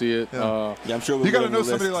go see it. I'm sure you got to know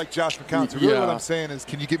somebody like Josh McCown. So really what I'm saying is,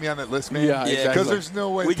 can you get me on that list, man? Yeah, exactly. Because there's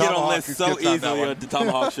no way we get on ThomaHawk lists so gets on that easily one. at the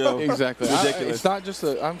ThomaHawk Show. Exactly. Ridiculous. It's not just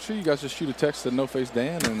I'm sure you guys just shoot a text to No Face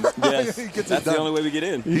Dan. And Yes, He gets it that's the done. only way we get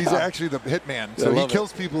in. He's actually the hitman. So he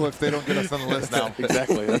kills people if they don't get us on the list now.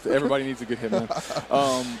 Exactly. Everybody needs a good hitman.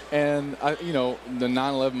 And the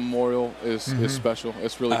 9/11 Memorial is special.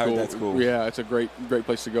 It's really cool. That's cool. Yeah, it's a great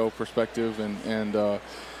place to go. Perspective and I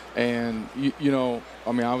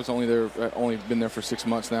mean, I was only been there for 6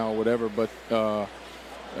 months now or whatever, but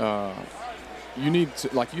you need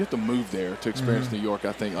to, like, you have to move there to experience New York,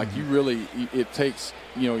 I think. Like, you really, it takes,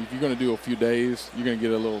 if you're going to do a few days, you're going to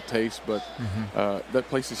get a little taste, but that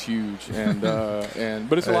place is huge.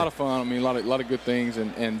 But it's a lot of fun. I mean, a lot of good things.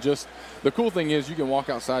 And just the cool thing is you can walk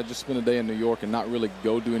outside, just spend a day in New York and not really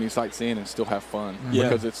go do any sightseeing and still have fun.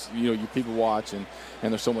 Because it's, you people watch and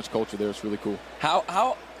there's so much culture there. It's really cool.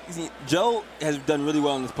 How Joe has done really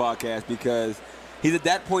well on this podcast because he's at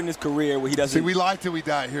that point in his career where he doesn't. See, we lie till we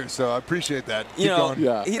die here, so I appreciate that. He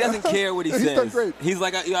doesn't care what he says. Done great. He's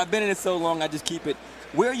like, I've been in it so long, I just keep it.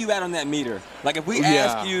 Where are you at on that meter? Like, if we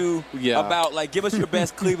ask you about, like, give us your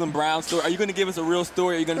best Cleveland Browns story, are you going to give us a real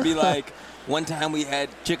story? Or are you going to be like, one time we had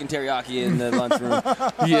chicken teriyaki in the lunchroom?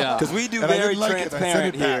 Because we do very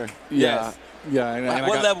transparent here. Yes. Yeah, and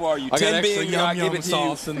what level are you? 10 being, I give it to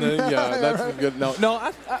sauce you. And then, that's good.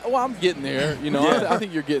 No, I'm getting there. I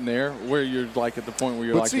think you're getting there where you're like at the point where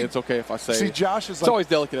you're it's okay if I say. See, Josh is it's always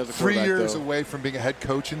delicate as a 3 quarterback, years though. away from being a head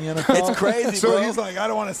coach in the NFL. It's crazy, so bro. he's like, I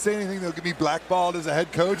don't want to say anything that'll get me blackballed as a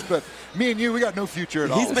head coach, but me and you, we got no future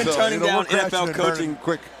at all. He's been turning down NFL coaching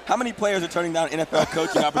quick. How many players are turning down NFL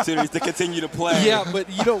coaching opportunities to continue to play? Yeah, but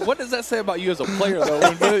what does that say about you as a player, though?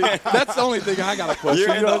 That's the only thing I got to question.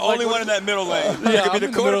 You're the only one in that middle lane. Yeah, you could be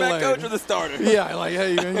the quarterback coach or the starter. Yeah, like,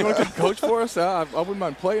 hey, you want to coach for us? I wouldn't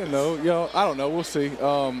mind playing, though. I don't know. We'll see.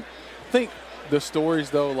 I think the stories,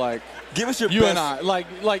 though, like, give us your you best. And I,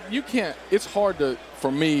 like you can't. It's hard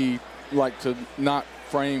for me, like, to not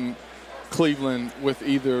frame Cleveland with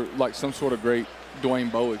either like some sort of great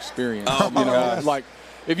Dwayne Bowe experience. Like.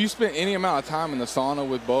 If you spent any amount of time in the sauna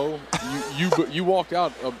with Bo, you walked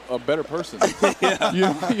out a better person. Or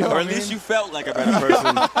at least you felt like a better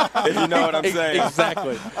person, if you know what I'm saying.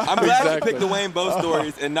 Exactly. I'm glad you picked the Dwayne Bowe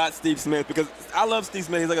stories and not Steve Smith because I love Steve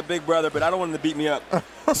Smith. He's like a big brother, but I don't want him to beat me up.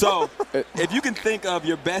 So if you can think of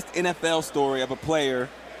your best NFL story of a player,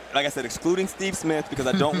 like I said, excluding Steve Smith because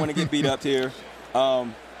I don't want to get beat up here,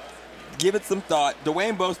 give it some thought.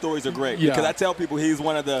 Dwayne Bowe stories are great because I tell people he's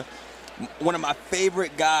one of my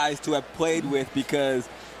favorite guys to have played with because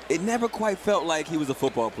it never quite felt like he was a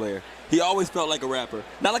football player. He always felt like a rapper.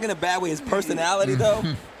 Not like in a bad way. His personality, though,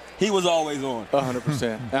 he was always on. 100%.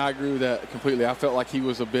 And I agree with that completely. I felt like he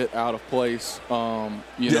was a bit out of place. There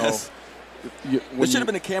should have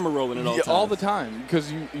been a camera rolling at all times. All the time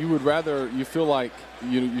because you would rather – you feel like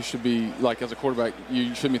you should be – like as a quarterback,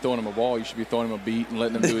 you shouldn't be throwing him a ball. You should be throwing him a beat and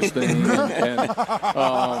letting him do his thing.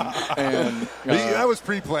 That was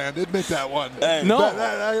pre-planned. Admit that one. That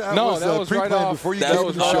was pre-planned right off. before you got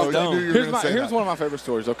to the show. You knew you were going to say Here's one of my favorite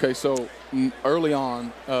stories. Okay, so early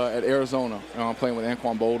on at Arizona, I'm playing with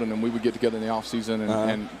Anquan Bolden, and we would get together in the offseason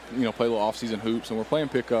and play a little offseason hoops, and we're playing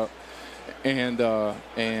pickup. And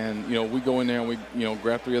we go in there and we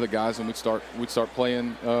grab three other guys and we'd start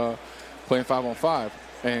playing 5-on-5.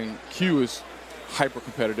 And Q is hyper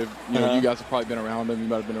competitive. You guys have probably been around him. You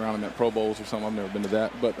might have been around him at Pro Bowls or something. I've never been to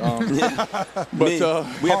that, but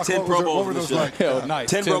we have 10 Pro Bowls. What were those like? Yeah, nice.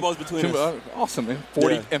 10 Pro Bowls between us. Awesome, man.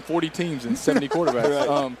 40 teams and 70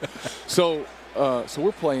 quarterbacks. So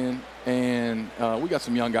we're playing and we got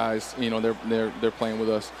some young guys. They're playing with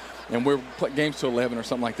us. And we're games to 11 or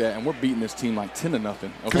something like that, and we're beating this team like 10-0.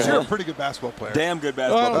 Because you're a pretty good basketball player. Damn good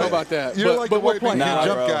basketball player. I don't know about that. You're like the white playing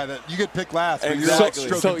jump guy that you get picked last. Exactly.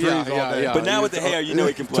 You're stroking threes all day. But now with the hair, you know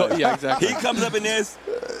he can play. Yeah, exactly. He comes up in this,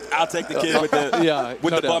 I'll take the kid with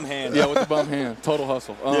the bum hand. Yeah, with the bum hand. Total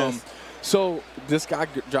hustle. Yes. So this guy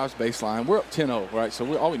drives baseline. We're up 10-0, right?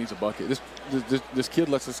 So all we need is a bucket. This kid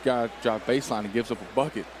lets this guy drive baseline and gives up a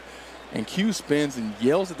bucket. And Q spins and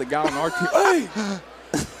yells at the guy on our team, hey!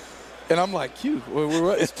 And I'm like, Q,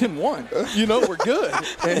 it's 10-1. We're good.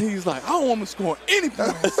 And he's like, I don't want him scoring any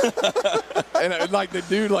points. And like the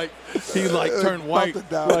dude, he turned white,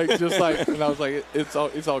 and I was like, it's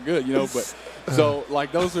all good, But so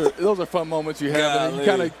those are fun moments you have, and you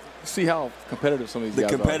kind of see how competitive some of these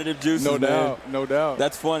guys are. The competitive juices, no doubt.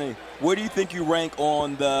 That's funny. Where do you think you rank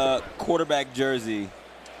on the quarterback jersey?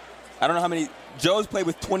 I don't know how many. Joe's played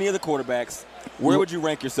with 20 of the quarterbacks. Where would you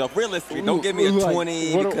rank yourself? Realistically, don't give me a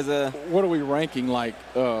 20 because of. What are we ranking like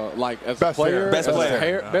as best a player? Hair. Best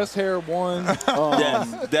player. Best hair, 1.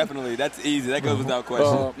 Yes, definitely. That's easy. That goes without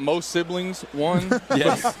question. Most siblings, 1.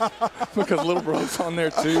 Yes. Because little bro's on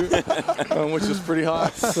there too, which is pretty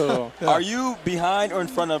hot. So. Are you behind or in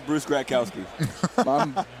front of Bruce Gradkowski?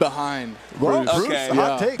 I'm behind. Well, Bruce. Okay.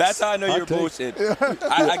 Hot takes. That's how I know you're bullshit.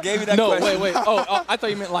 I gave you that No, question. wait. Oh, I thought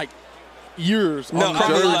you meant like years on the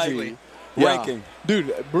probably jersey. ranking.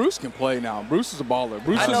 Dude, Bruce can play now. Bruce is a baller.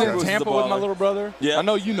 Bruce was in Tampa with my little brother. Yeah. I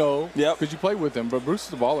know you know Yep. because you played with him, but Bruce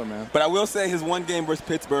is a baller, man. But I will say his one game versus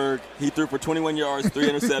Pittsburgh, he threw for 21 yards, 3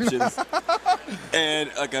 interceptions,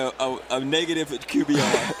 and like a negative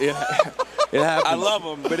QBR. It happens. I love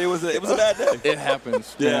him, but it was a bad day. It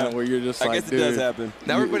happens, man, where you're just I like, guess it does happen.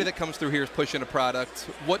 Now everybody that comes through here is pushing a product.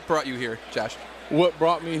 What brought you here, Josh? What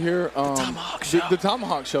brought me here? The ThomaHawk Show. The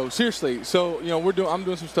ThomaHawk Show. Seriously. So, I'm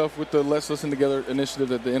doing some stuff with the Let's Listen Together initiative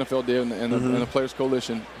that the NFL did and the Players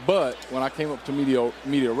Coalition. But when I came up to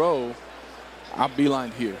Media Row, I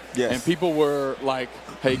beelined here. Yes. And people were like,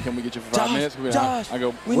 hey, can we get you for 5 minutes? Josh, I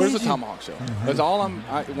go, where's the ThomaHawk Show? That's all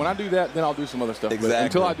when I do that, then I'll do some other stuff. Exactly. But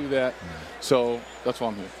until I do that, so that's why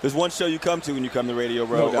I'm here. There's one show you come to when you come to Radio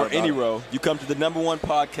Row or any row. You come to the #1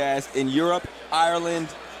 podcast in Europe, Ireland,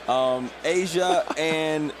 Asia,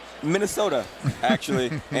 and Minnesota,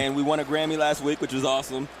 actually. And we won a Grammy last week, which was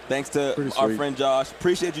awesome. Thanks to our friend Josh.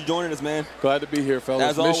 Appreciate you joining us, man. Glad to be here, fellas.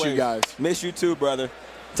 As always, miss you guys. Miss you too, brother.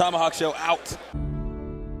 ThomaHawk Show out.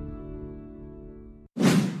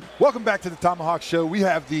 Welcome back to the ThomaHawk Show. We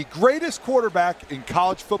have the greatest quarterback in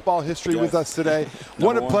college football history with us today.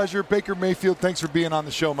 What a pleasure. Baker Mayfield, thanks for being on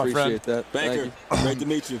the show, my friend. Appreciate that. Baker, great to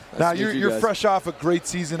meet you. Now, you're fresh off a great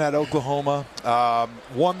season at Oklahoma.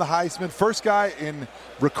 Won the Heisman. First guy in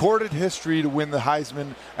recorded history to win the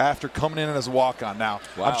Heisman after coming in as a walk-on. Now,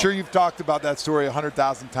 I'm sure you've talked about that story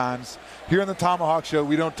 100,000 times. Here on the ThomaHawk Show,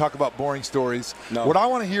 we don't talk about boring stories. No. What I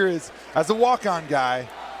want to hear is, as a walk-on guy,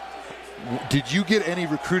 did you get any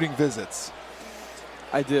recruiting visits?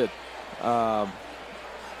 I did. I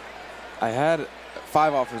had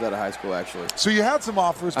 5 offers out of high school, actually. So you had some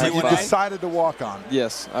offers, but you decided to walk on.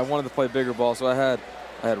 Yes, I wanted to play bigger ball, so I had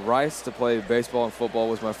Rice to play baseball and football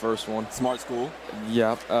was my first one. Smart school.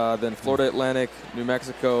 Yeah. Then Florida Atlantic, New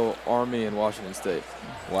Mexico, Army, and Washington State.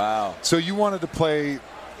 Wow. So you wanted to play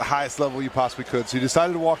the highest level you possibly could. So you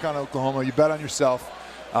decided to walk on Oklahoma. You bet on yourself.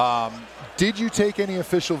 Did you take any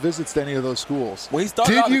official visits to any of those schools? Well, he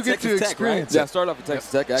started off at Texas Tech, experience right? Yeah, I started off at Texas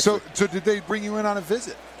Tech, actually. So did they bring you in on a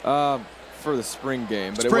visit? For the spring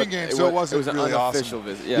game. But It wasn't an really unofficial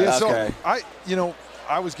awesome. visit. Yeah, so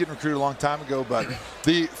I was getting recruited a long time ago, but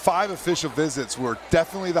the 5 official visits were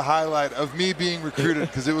definitely the highlight of me being recruited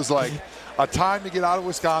because it was like a time to get out of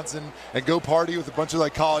Wisconsin and go party with a bunch of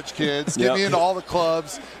like college kids, get me into all the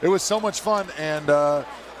clubs. It was so much fun, and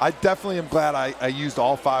I definitely am glad I used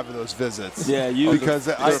all 5 of those visits. Yeah, because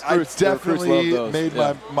I definitely made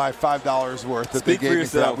my $5 worth that they gave me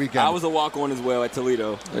for that weekend. I was a walk-on as well at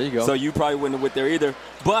Toledo. There you go. So you probably wouldn't have went there either.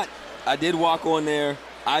 But I did walk on there.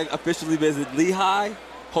 I officially visited Lehigh,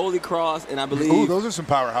 Holy Cross, and I believe. Ooh, those are some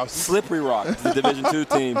powerhouses. Slippery Rock, the Division II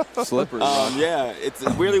team. Slippery Rock. Yeah, it's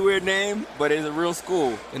a really weird name, but it's a real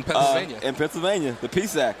school. In Pennsylvania. In Pennsylvania, the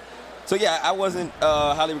PSAC. So, yeah, I wasn't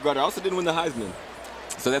highly regarded. I also didn't win the Heisman.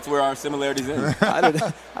 So that's where our similarities end.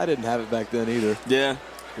 I didn't have it back then either. Yeah.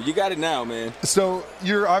 Well, you got it now, man. So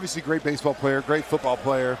you're obviously a great baseball player, great football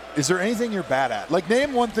player. Is there anything you're bad at? Like,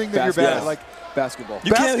 name one thing that you're bad at. Like basketball.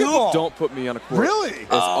 You can't hoop? Don't put me on a court. Really?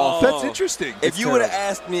 It's awful. That's interesting. If you would have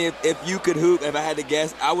asked me if you could hoop, if I had to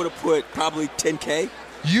guess, I would have put probably 10K.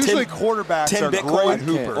 Usually quarterbts are Bitcoin. great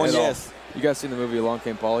hoopers. Oh, yes. You guys seen the movie Along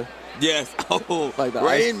Came Polly? Yes. Oh, like the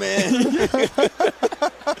Rain Man.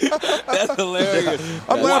 That's hilarious.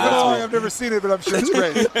 I'm laughing all the way. I've never seen it, but I'm sure it's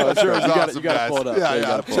great. I'm sure it's awesome, you gotta pull it up.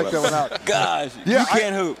 Yeah, check that one out. Gosh, you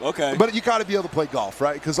can't hoop. Okay. But you got to be able to play golf,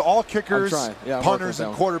 right? Because all kickers, punters,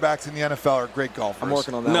 and quarterbacks in the NFL are great golfers. I'm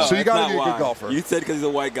working on that. No, so you got to be a why. good golfer. You said because he's a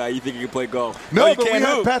white guy, you think he can play golf. No, you but can't we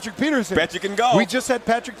hoop. had Patrick Peterson. Bet you can golf. We just had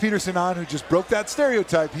Patrick Peterson on, who just broke that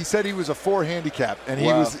stereotype. He said he was a 4 handicap, and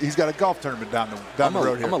he's got a golf tournament down the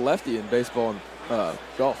road here. I'm a lefty in baseball and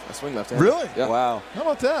golf. I swing left-handed. Really? Yeah. Wow. How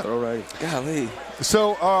about that? Throw righty. Golly.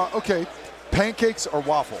 So, okay, pancakes or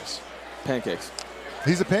waffles? Pancakes.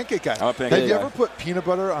 He's a pancake guy. I'm a pancake Have you guy. ever put peanut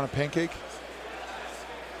butter on a pancake?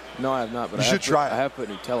 No, I have not. But You should try it. I have put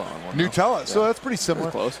Nutella on one. Nutella. So that's pretty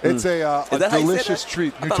similar. Close. It's a Is that how you say delicious that?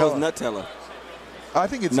 treat. I thought it was Nutella. I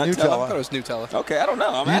think it's I Nutella. thought it was Nutella. Okay, I don't know.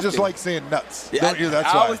 I'm You asking. just like saying nuts, Yeah, don't you? That's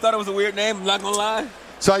I why. always thought it was a weird name. I'm not gonna lie.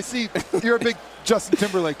 So I see you're a big Justin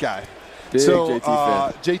Timberlake guy. Big so JT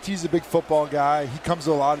fan. JT's a big football guy. He comes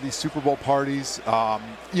to a lot of these Super Bowl parties.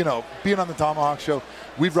 Being on the ThomaHawk Show,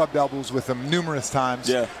 we've rubbed elbows with him numerous times.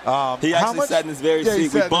 Yeah. He actually sat in his very seat. He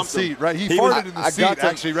sat in bumped the seat, him. right? He farted in the seat,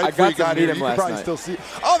 actually, right before he got here. You can probably still see.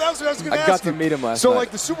 Oh, that was what I was going to ask you. I got to meet him last So, night.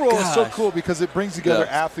 like, the Super Bowl is so cool because it brings together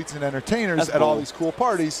athletes and entertainers at all these cool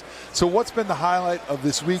parties. So what's been the highlight of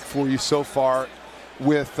this week for you so far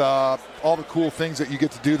with all the cool things that you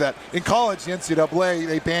get to do that. In college, the NCAA,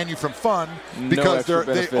 they ban you from fun because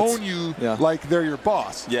they own you like they're your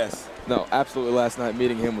boss. Yes. No, absolutely. Last night,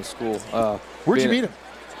 meeting him was cool. Where'd you meet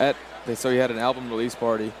him? So he had an album release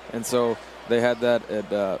party, and so they had that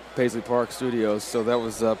at Paisley Park Studios, so that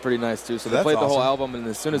was pretty nice, too. So they played the whole album, and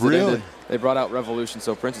as soon as it ended, they brought out Revolution,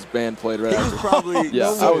 so Prince's band played right after. He was probably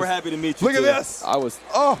super happy to meet you, Look at this.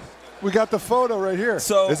 We got the photo right here.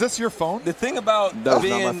 So is this your phone? The thing about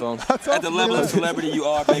being at the level of celebrity you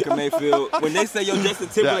are, Baker Mayfield, when they say, yo, Justin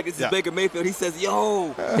Timberlake, this is Baker Mayfield, he says,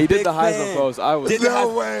 yo, he did the Heisman pose. No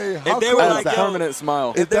way. If they were like, yo, permanent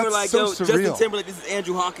smile. If they were like, yo, Justin Timberlake, this is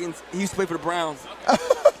Andrew Hawkins, he used to play for the Browns.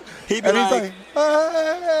 He'd be like,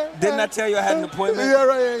 didn't I tell you I had an appointment? Yeah,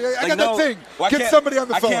 right. Yeah. I got that thing. Get somebody on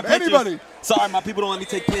the phone. Anybody. Sorry, my people don't let me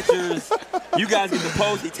take pictures. You guys get the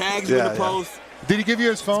post. He tags you in the post. Did he give you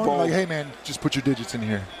his phone? Like, hey, man, just put your digits in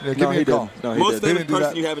here. Give me a call. No, Most famous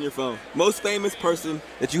person you have in your phone. Most famous person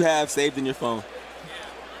that you have saved in your phone.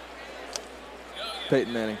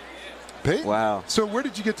 Peyton Manning. Peyton? Wow. So where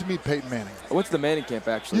did you get to meet Peyton Manning? I went to the Manning camp,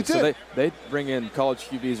 actually. You did? So they bring in college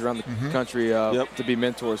QBs around the country to be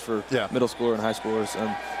mentors for middle schoolers and high schoolers.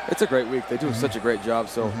 And it's a great week. They do such a great job.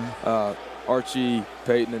 So Archie,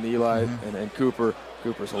 Peyton, and Eli, and Cooper.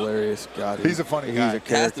 Cooper's hilarious. God, he's a funny guy. He's a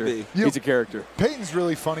character. He's a character. Peyton's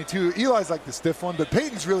really funny, too. Eli's like the stiff one, but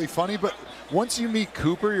Peyton's really funny. But once you meet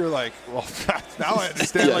Cooper, you're like, well, now I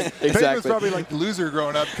understand. Peyton was probably like the loser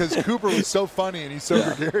growing up because Cooper was so funny and he's so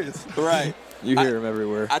gregarious. Right. You hear him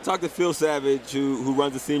everywhere. I talked to Phil Savage, who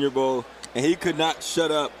runs the Senior Bowl, and he could not shut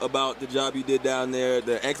up about the job you did down there,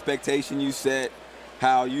 the expectation you set,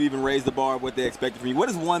 how you even raised the bar of what they expected from you. What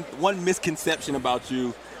is one misconception about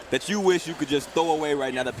you that you wish you could just throw away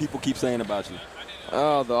right now that people keep saying about you?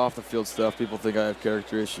 Oh, the off-the-field stuff. People think I have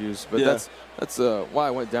character issues. But that's why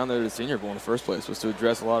I went down there to the Senior Bowl in the first place, was to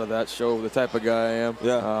address a lot of that, show the type of guy I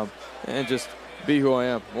am, and just be who I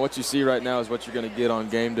am. What you see right now is what you're going to get on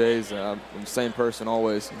game days. I'm the same person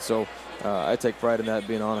always, and so I take pride in that,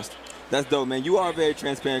 being honest. That's dope, man. You are a very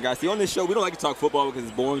transparent guy. See, on this show, we don't like to talk football because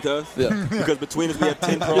it's boring to us. Yeah. Because between us, we have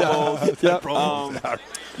 10 Pro Bowls.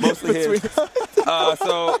 Mostly his.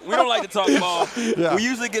 So we don't like to talk ball. Yeah. We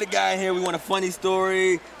usually get a guy in here. We want a funny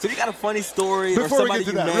story. So if you got a funny story Before or somebody we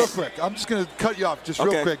get to that, real quick, I'm just going to cut you off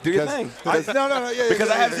real quick. Do your thing. Because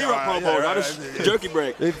I have zero Pro Bowls. I'm just jerky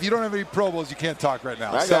break. If you don't have any Pro Bowls, you can't talk right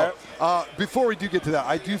now. Before we do get to that,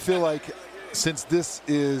 I do feel like since this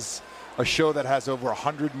is a show that has over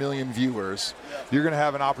 100 million viewers, you're going to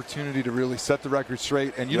have an opportunity to really set the record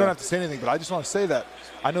straight. And you don't have to say anything, but I just want to say that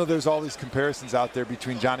I know there's all these comparisons out there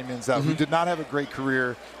between Johnny Manziel, who did not have a great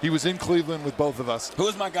career. He was in Cleveland with both of us. Who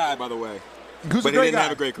was my guy, by the way? Who's but a great he didn't guy.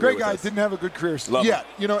 Have a great career. Great guy, didn't have a good career yet.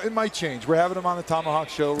 You know, it might change. We're having him on the ThomaHawk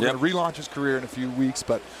show. We're going to relaunch his career in a few weeks.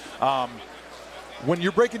 But when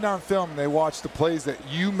you're breaking down film and they watch the plays that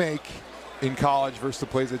you make in college versus the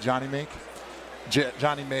plays that Johnny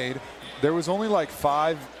made, there was only like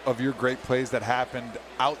 5 of your great plays that happened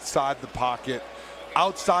outside the pocket,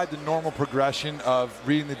 outside the normal progression of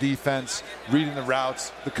reading the defense, reading the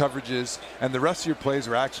routes, the coverages, and the rest of your plays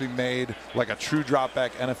were actually made like a true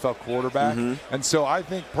drop-back NFL quarterback. And so I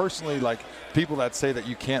think personally, like, people that say that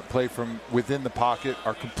you can't play from within the pocket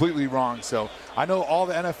are completely wrong. So I know all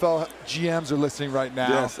the NFL GMs are listening right now.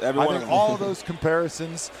 Yes, everyone. I think all of those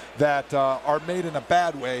comparisons that are made in a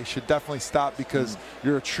bad way should definitely stop because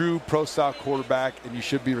you're a true pro-style quarterback and you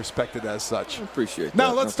should be respected as such. I appreciate that.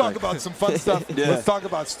 Now let's talk about some fun stuff. Let's talk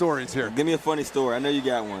about stories here. Give me a funny story. I know you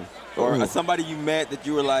got one. Or somebody you met that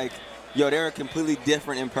you were like, yo, they're completely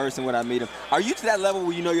different in person when I meet them. Are you to that level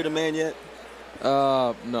where you know you're the man yet?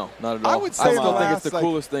 No, not at all. I would say I still think it's the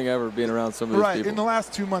coolest thing ever, being around some of these people. In the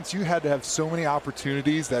last 2 months, you had to have so many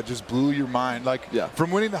opportunities that just blew your mind. Like, from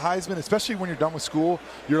winning the Heisman, especially when you're done with school,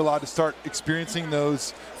 you're allowed to start experiencing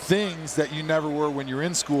those things that you never were when you're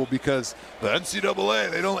in school because the NCAA,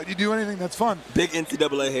 they don't let you do anything that's fun. Big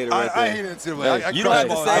NCAA hater right there. I hate NCAA. You don't have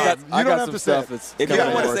to say it. You don't have to say it. If you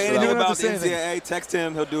don't want to say anything about the NCAA, text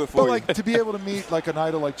him. He'll do it for you. But, like, to be able to meet, like, an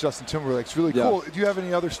idol like Justin Timberlake, it's really cool. Do you have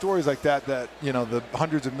any other stories like that, you know, the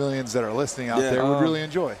hundreds of millions that are listening out there would really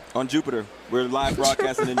enjoy? On Jupiter. We're live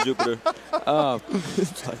broadcasting in Jupiter.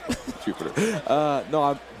 Jupiter.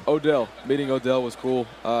 No, Odell. Meeting Odell was cool.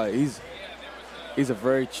 He's a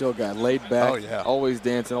very chill guy, laid back, always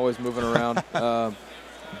dancing, always moving around.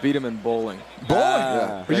 Beat him in bowling.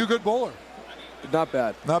 Are you a good bowler? Not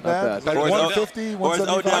bad. Not bad. Like 150, 175?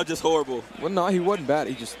 Or is Odell just horrible? Well, no, he wasn't bad.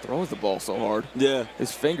 He just throws the ball so hard. Yeah.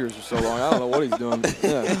 His fingers are so long. I don't know what he's doing.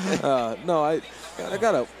 No, I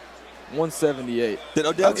got a 178. Did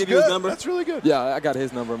Odell give you his number? That's really good. Yeah, I got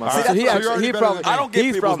his number in my phone. So He probably. I don't get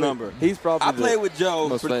he's people's probably, number. He's probably. I played with Joe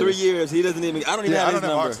for 3 famous. years. He doesn't even. I don't even have his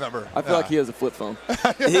Hawk's number. I feel like he has a flip phone.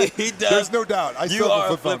 he does. There's no doubt. I You still are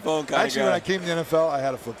have a flip phone kind Actually, of guy. when I came to the NFL, I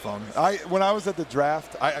had a flip phone. When I was at the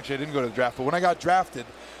draft, I didn't go to the draft, but when I got drafted,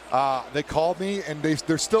 they called me, and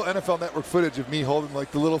there's still NFL Network footage of me holding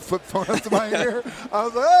like the little flip phone up to my ear. I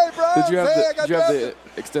was like, "Hey, bro, Did you have the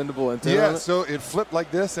extendable antenna? Yeah, on it? so it flipped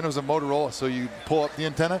like this, and it was a Motorola. So you pull up the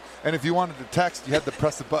antenna, and if you wanted to text, you had to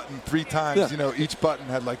press the button 3 times. Yeah. You know, each button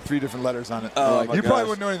had like 3 different letters on it. Oh, my you gosh. probably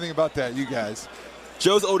wouldn't know anything about that, you guys.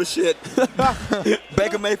 Joe's old as shit.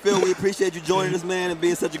 Baker Mayfield, we appreciate you joining us, man, and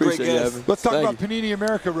being such a great guest. Let's talk Thank about Panini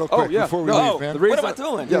America real quick Oh, yeah. before we No, leave, man. What am I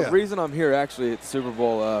doing? Yeah, the reason I'm here actually at the Super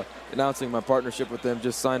Bowl, announcing my partnership with them,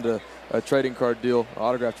 just signed a trading card deal,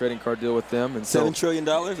 autograph trading card deal with them. And $7 trillion?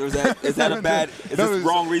 Or is that a bad, is this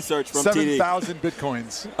wrong research from TD? 7,000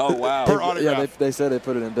 Bitcoins. Oh, wow. Per autograph. Yeah, they said they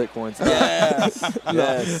put it in Bitcoins. Yes.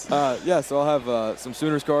 Yes. Yeah, so I'll have some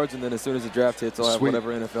Sooners cards, and then as soon as the draft hits, I'll have Sweet.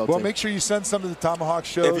 whatever NFL Well, team. make sure you send some to the ThomaHawk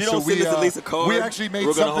show. If you don't send us at least a card, we actually made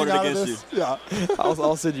we're gonna hold something it out of against this. Yeah.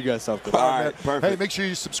 I'll send you guys something. All right, perfect. Hey, make sure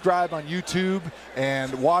you subscribe on YouTube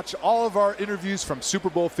and watch all of our interviews from Super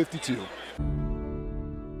Bowl 52.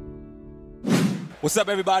 What's up,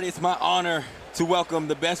 everybody? It's my honor to welcome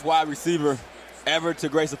the best wide receiver ever to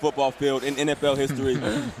grace a football field in NFL history.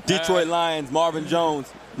 Detroit Lions, Marvin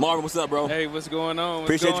Jones. Marvin, what's up, bro? Hey, what's going on?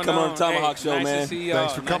 Appreciate you coming on the ThomaHawk Show, nice man. To see y'all.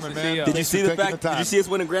 Thanks for coming, man. Did you see the fact? Did you see us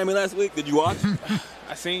win a Grammy last week? Did you watch?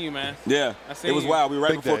 I seen you, man. Yeah, it was wild. We were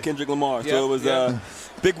right before Kendrick Lamar, so it was a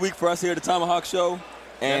big week for us here at the ThomaHawk Show,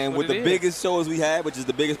 and with the biggest shows we had, which is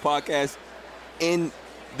the biggest podcast in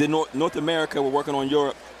the North America. We're working on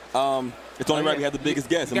Europe. It's only right we have the biggest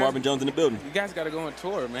guest, and Marvin Jones in the building. You guys got to go on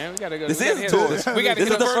tour, man. We got to go. This is a tour. We got to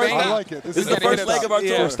get the first. I like it. This is the first leg of our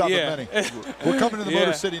tour. First stop at Minny. We're coming to the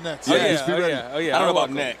Motor City next. Oh, Just be ready. I don't know about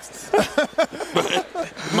next.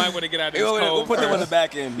 Might want to get out of this cold. We'll put them on the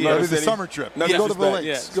back end. Yeah, it's a summer trip. No, go to the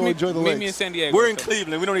lakes. Go enjoy the lakes. Meet me in San Diego. We're in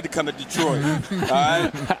Cleveland. We don't need to come to Detroit. All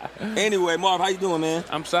right. Anyway, Marv, how you doing, man?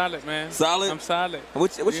 I'm solid, man. Solid. I'm solid.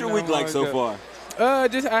 What's your week like so far? I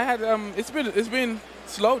had it's been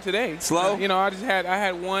slow today. Slow? I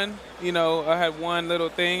had one little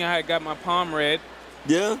thing. I had got my palm read.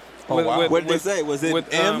 Yeah? Wow. What did they say? Was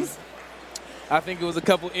it M's? I think it was a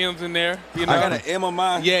couple M's in there. I got an M on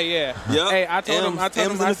mine. Yeah. Yep. Hey, I told him,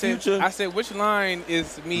 I said, which line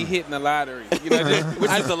is me hitting the lottery? Which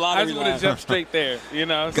is the lottery I just want to jump straight there,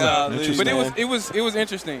 Golly, but it was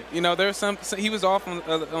interesting. There was he was off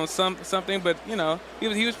on something, but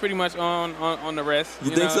he was pretty much on the rest.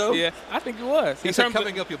 You think so? Yeah, I think it was. He said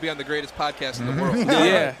coming up, you'll be on the greatest podcast in the world.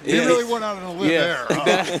 Yeah. He really went out on a limb there.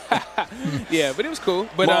 Yeah, but it was cool.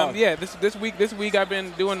 But this week I've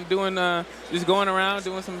been doing just going around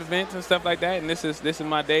doing some events and stuff like that, and this is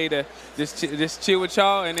my day to just chill with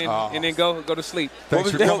y'all and then go to sleep.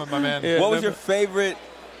 Thanks for coming, my man. What was your favorite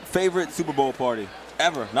Super Bowl party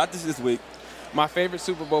ever? Not just this week. My favorite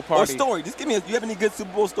Super Bowl party. Or story. Just give me. You have any good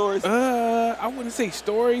Super Bowl stories? I wouldn't say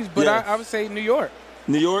stories, but I would say New York.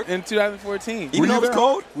 New York in 2014. Even though it was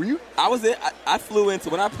cold. Were you? I was there. I flew in.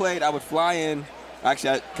 So when I played, I would fly in.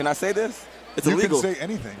 Actually, can I say this? It's illegal. You can say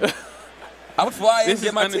anything. I would fly in,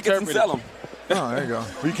 get my tickets, and sell them. Oh, there you go.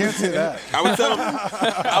 Well, you can't say that. I would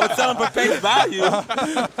sell them for face value.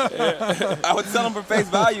 I would sell them for face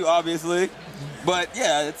value, obviously. But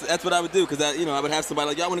yeah, that's what I would do because I would have somebody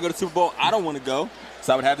like, y'all want to go to Super Bowl? I don't want to go,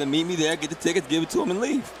 so I would have them meet me there, get the tickets, give it to them, and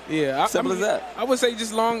leave. Yeah, simple as that. I would say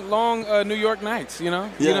just long New York nights. You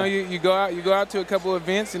go out to a couple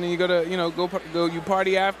events, and then you go to you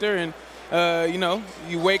party after and.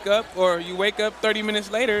 You wake up 30 minutes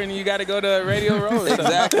later and you got to go to Radio Row.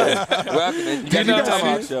 Exactly. Did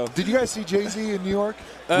you guys see Jay-Z in New York?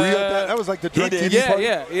 Were you at that? That was like the DirecTV party.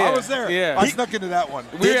 Yeah. I was there. Yeah. I snuck into that one.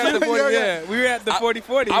 We were at the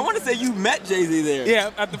 40-40. I want to say you met Jay-Z there.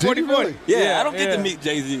 Yeah, at the 40-40. Really? Yeah, I don't get to meet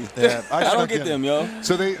Jay-Z. Yeah, I don't get them, yo.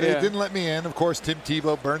 So they didn't let me in. Of course, Tim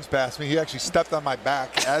Tebow burns past me. He actually stepped on my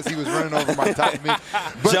back as he was running over my top of me.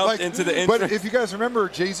 But jumped into the entrance. But if you guys remember,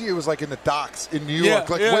 Jay-Z, it was like in the docks in New York,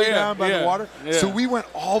 way down by the water. Yeah. So we went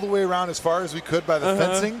all the way around as far as we could by the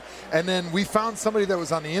fencing, and then we found somebody that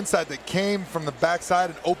was on the inside that came from the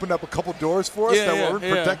backside and opened up a couple doors for us that weren't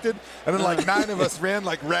protected. And then like 9 of us ran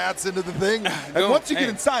like rats into the thing. And once you get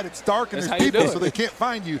inside, it's dark and there's people, so they can't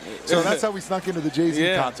find you. So that's how we snuck into the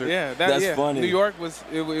Jay-Z concert. Yeah, that's funny. New York was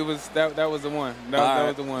that was the one. That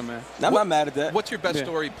was the one, man. I'm not mad at that. What's your best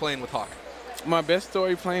story playing with Hawk? My best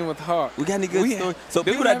story playing with Hawk. We got any good stories? So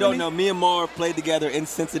people that don't know, me and Marv played together in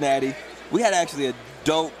Cincinnati. We had actually a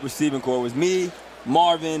dope receiving corps. It was me,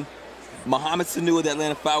 Marvin, Muhammad Sanu of the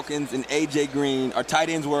Atlanta Falcons and A.J. Green. Our tight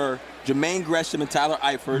ends were Jermaine Gresham and Tyler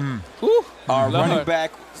Eifert. Our running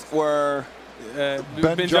back were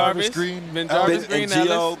Ben Jarvis Green, and Ellis,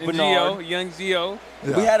 Gio and Bernard. Gio, young Gio.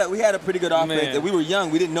 Yeah. We had a pretty good offense. Man. And we were young.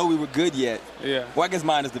 We didn't know we were good yet. Yeah. Well, I guess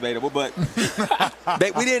mine is debatable, but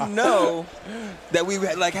we didn't know that we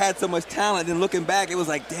had so much talent. And looking back, it was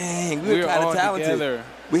like, dang, we were kind of talented. Together.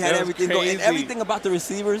 We had everything going. And everything about the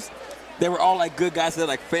receivers, they were all like good guys. They're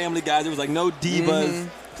like family guys. There was like no divas.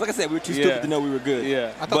 Like I said, we were too stupid to know we were good.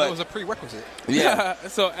 Yeah, I thought that was a prerequisite. Yeah.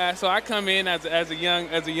 So I come in as a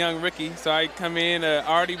young rookie. So I come in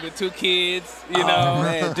already with 2 kids. You know,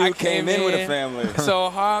 man, dude came in with a family. So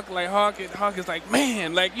Hawk is like,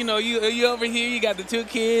 man, like you over here, you got the 2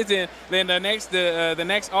 kids, and then the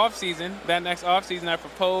next off season, I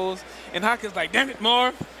proposed, and Hawk is like, damn it,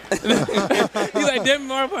 Marv. He's like, damn it,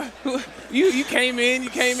 Marv, you came in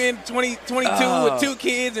 22 with 2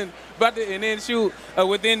 kids and then shoot,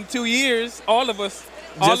 within 2 years, all of us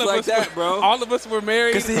were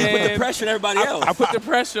married. Because he put the pressure on everybody else. I put the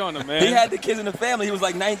pressure on him, man. He had the kids in the family. He was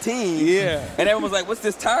like 19. Yeah. And everyone was like, what's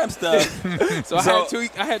this time stuff? So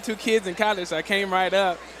I had 2 kids in college, so I came right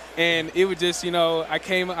up. And it was just, I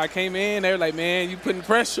came in, they were like, man, you putting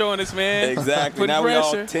pressure on us, man. Exactly. Now we're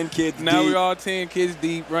all 10 kids deep. Now we're all 10 kids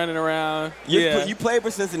deep running around. You played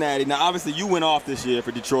for Cincinnati. Now, obviously, you went off this year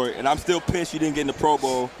for Detroit, and I'm still pissed you didn't get in the Pro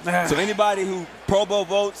Bowl. So anybody who Pro Bowl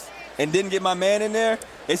votes and didn't get my man in there,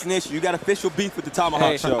 it's an issue. You got official beef with the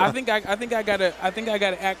ThomaHawk show. I think I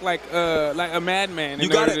gotta act like a madman. You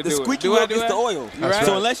got it. The squeaky wheel gets the oil. Right.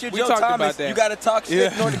 So unless you're Joe Thomas, you got to talk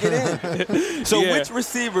shit in order to get in. So which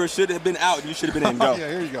receiver should have been out and you should have been in? Go. Yeah,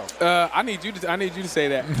 here you go. I need you to say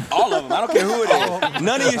that. All of them. I don't care who it is.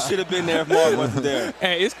 None of you should have been there if Mark wasn't there.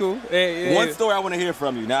 Hey, it's cool. Hey, One story I want to hear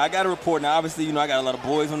from you. Now I got a report. Now obviously, I got a lot of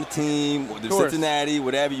boys on the team, or the Cincinnati,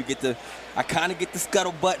 whatever. I kind of get the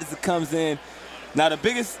scuttlebutt as it comes in. Now, a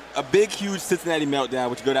big, huge Cincinnati meltdown,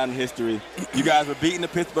 which go down in history. You guys were beating the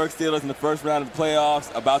Pittsburgh Steelers in the first round of the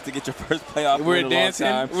playoffs, about to get your first playoff win in a long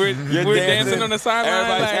time. We're dancing on the sideline.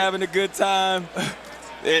 Everybody's having a good time.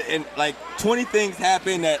 and like 20 things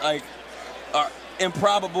happen that are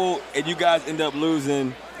improbable, and you guys end up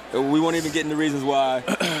losing. We won't even get into reasons why.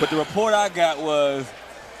 But the report I got was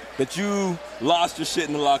that you lost your shit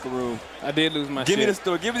in the locker room. I did lose my shit. Give me the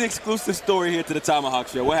story. Give me the exclusive story here to the ThomaHawk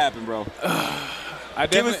show. What happened, bro?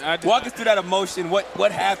 Walk us through that emotion.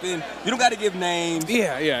 What happened? You don't got to give names.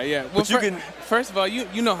 Yeah. Well, first of all,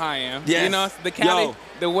 you know how I am. Yes. The Cali,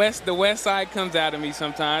 the west side comes out of me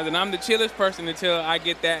sometimes, and I'm the chillest person until I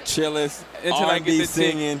get that R&B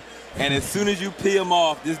singing. And as soon as you pee him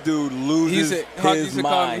off, this dude loses his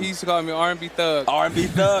mind. He used to call me R&B thug. R&B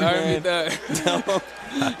thug, man. R&B thug.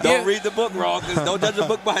 Don't read the book wrong. Don't judge a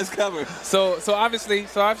book by its cover. So obviously,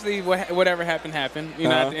 whatever happened. At the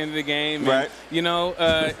end of the game, right?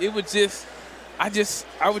 And, it was just,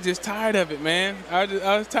 I was just tired of it, man. I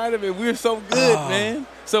was tired of it. We were so good, man.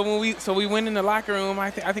 So when we went in the locker room, I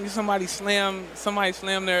think somebody slammed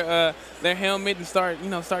their helmet and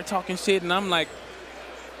start talking shit, and I'm like.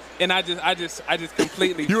 And I just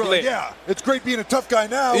completely You were flipped. like, yeah, it's great being a tough guy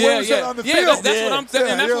now. Where was that on the field? That's what I'm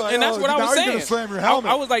saying. And that's what I was saying. You're gonna slam your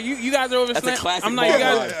helmet. I was like, you guys are over slamming. I'm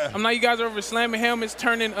like, you guys are over slamming helmets,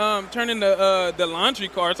 turning the laundry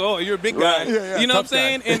carts. Oh, you're a big guy. Yeah, you know what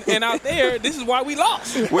I'm saying? And out there, this is why we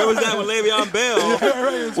lost. Where was that when Le'Veon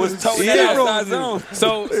Bell was towing that outside zone?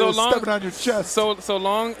 So long stepping on your chest. So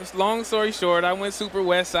long story short, I went super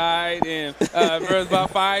west side, and there was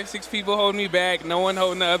about 5-6 people holding me back. No one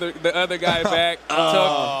holding the other guy back.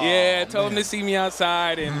 Told them to see me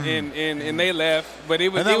outside, and they left. But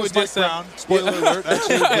it was just Brown. Spoiler alert,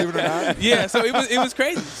 actually, believe it or not. Yeah, so it was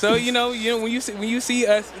crazy. So when you see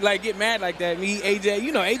us like get mad like that, me, AJ,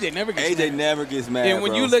 AJ never gets mad. AJ never gets mad. And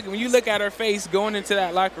when you look at her face going into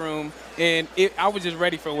that locker room, and I was just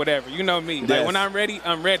ready for whatever. You know me. Yes. Like when I'm ready,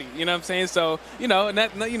 I'm ready. You know what I'm saying? So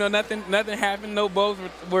nothing happened. No balls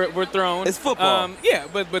were thrown. It's football.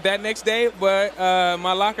 But that next day,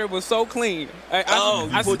 my locker was so clean.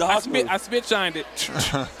 I spit shined it.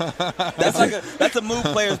 That's a move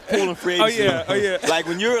players pull in free agency. Oh yeah. Like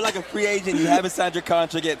when you're like a free agent, you haven't signed your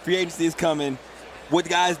contract yet. Free agency is coming. What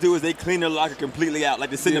guys do is they clean their locker completely out.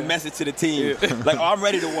 Like they send a message to the team. Like, I'm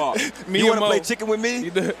ready to walk. You want to play chicken with me?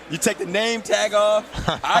 You take the name tag off.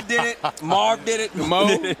 I did it. Marv did it.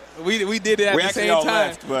 Mo, we did it at the same time.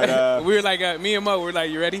 Left, but, we were like, me and Mo, we're like,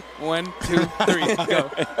 you ready? 1, 2, 3, go.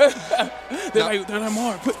 They're like,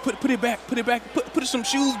 Marv, put it back. Put some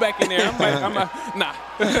shoes back in there. I'm like, nah.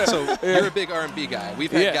 So you're a big R&B guy. We've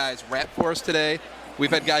had guys rap for us today. We've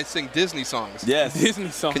had guys sing Disney songs. Yes. Disney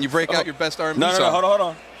songs. Can you break out your best R&B song? No, hold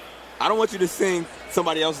on. I don't want you to sing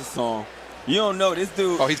somebody else's song. You don't know this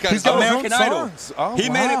dude. Oh, he's got American Idol. Oh, he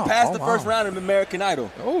made it past the first round of American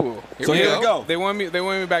Idol. Oh, so here we go. They want me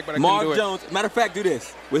back, but I couldn't do Marvin it. Jones. Matter of fact, do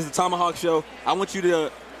this. This is the ThomaHawk Show. I want you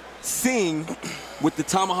to sing with the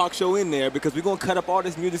ThomaHawk Show in there because we're gonna cut up all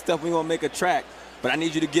this music stuff. We're gonna make a track, but I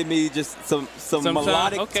need you to give me just some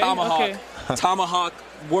melodic ThomaHawk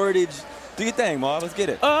wordage. Do your thing, Marv. Let's get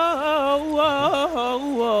it.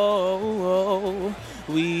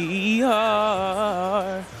 We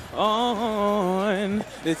are on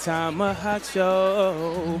the ThomaHawk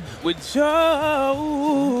Show with Joe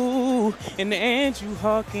and Andrew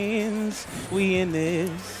Hawkins. We in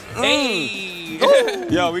this. Hey.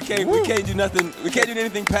 Yo, we can't do nothing. We can't do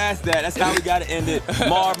anything past that. That's how we gotta end it.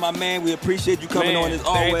 Marv, my man, we appreciate you coming on as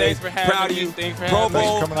always. Thanks for having Proud of me. you. Thanks for Pro having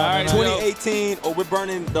Bowl me. All right, 2018, or we're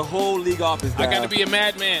burning the whole league office down. I gotta be a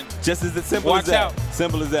madman. Just as simple as that.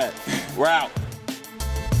 Simple as that. We're out.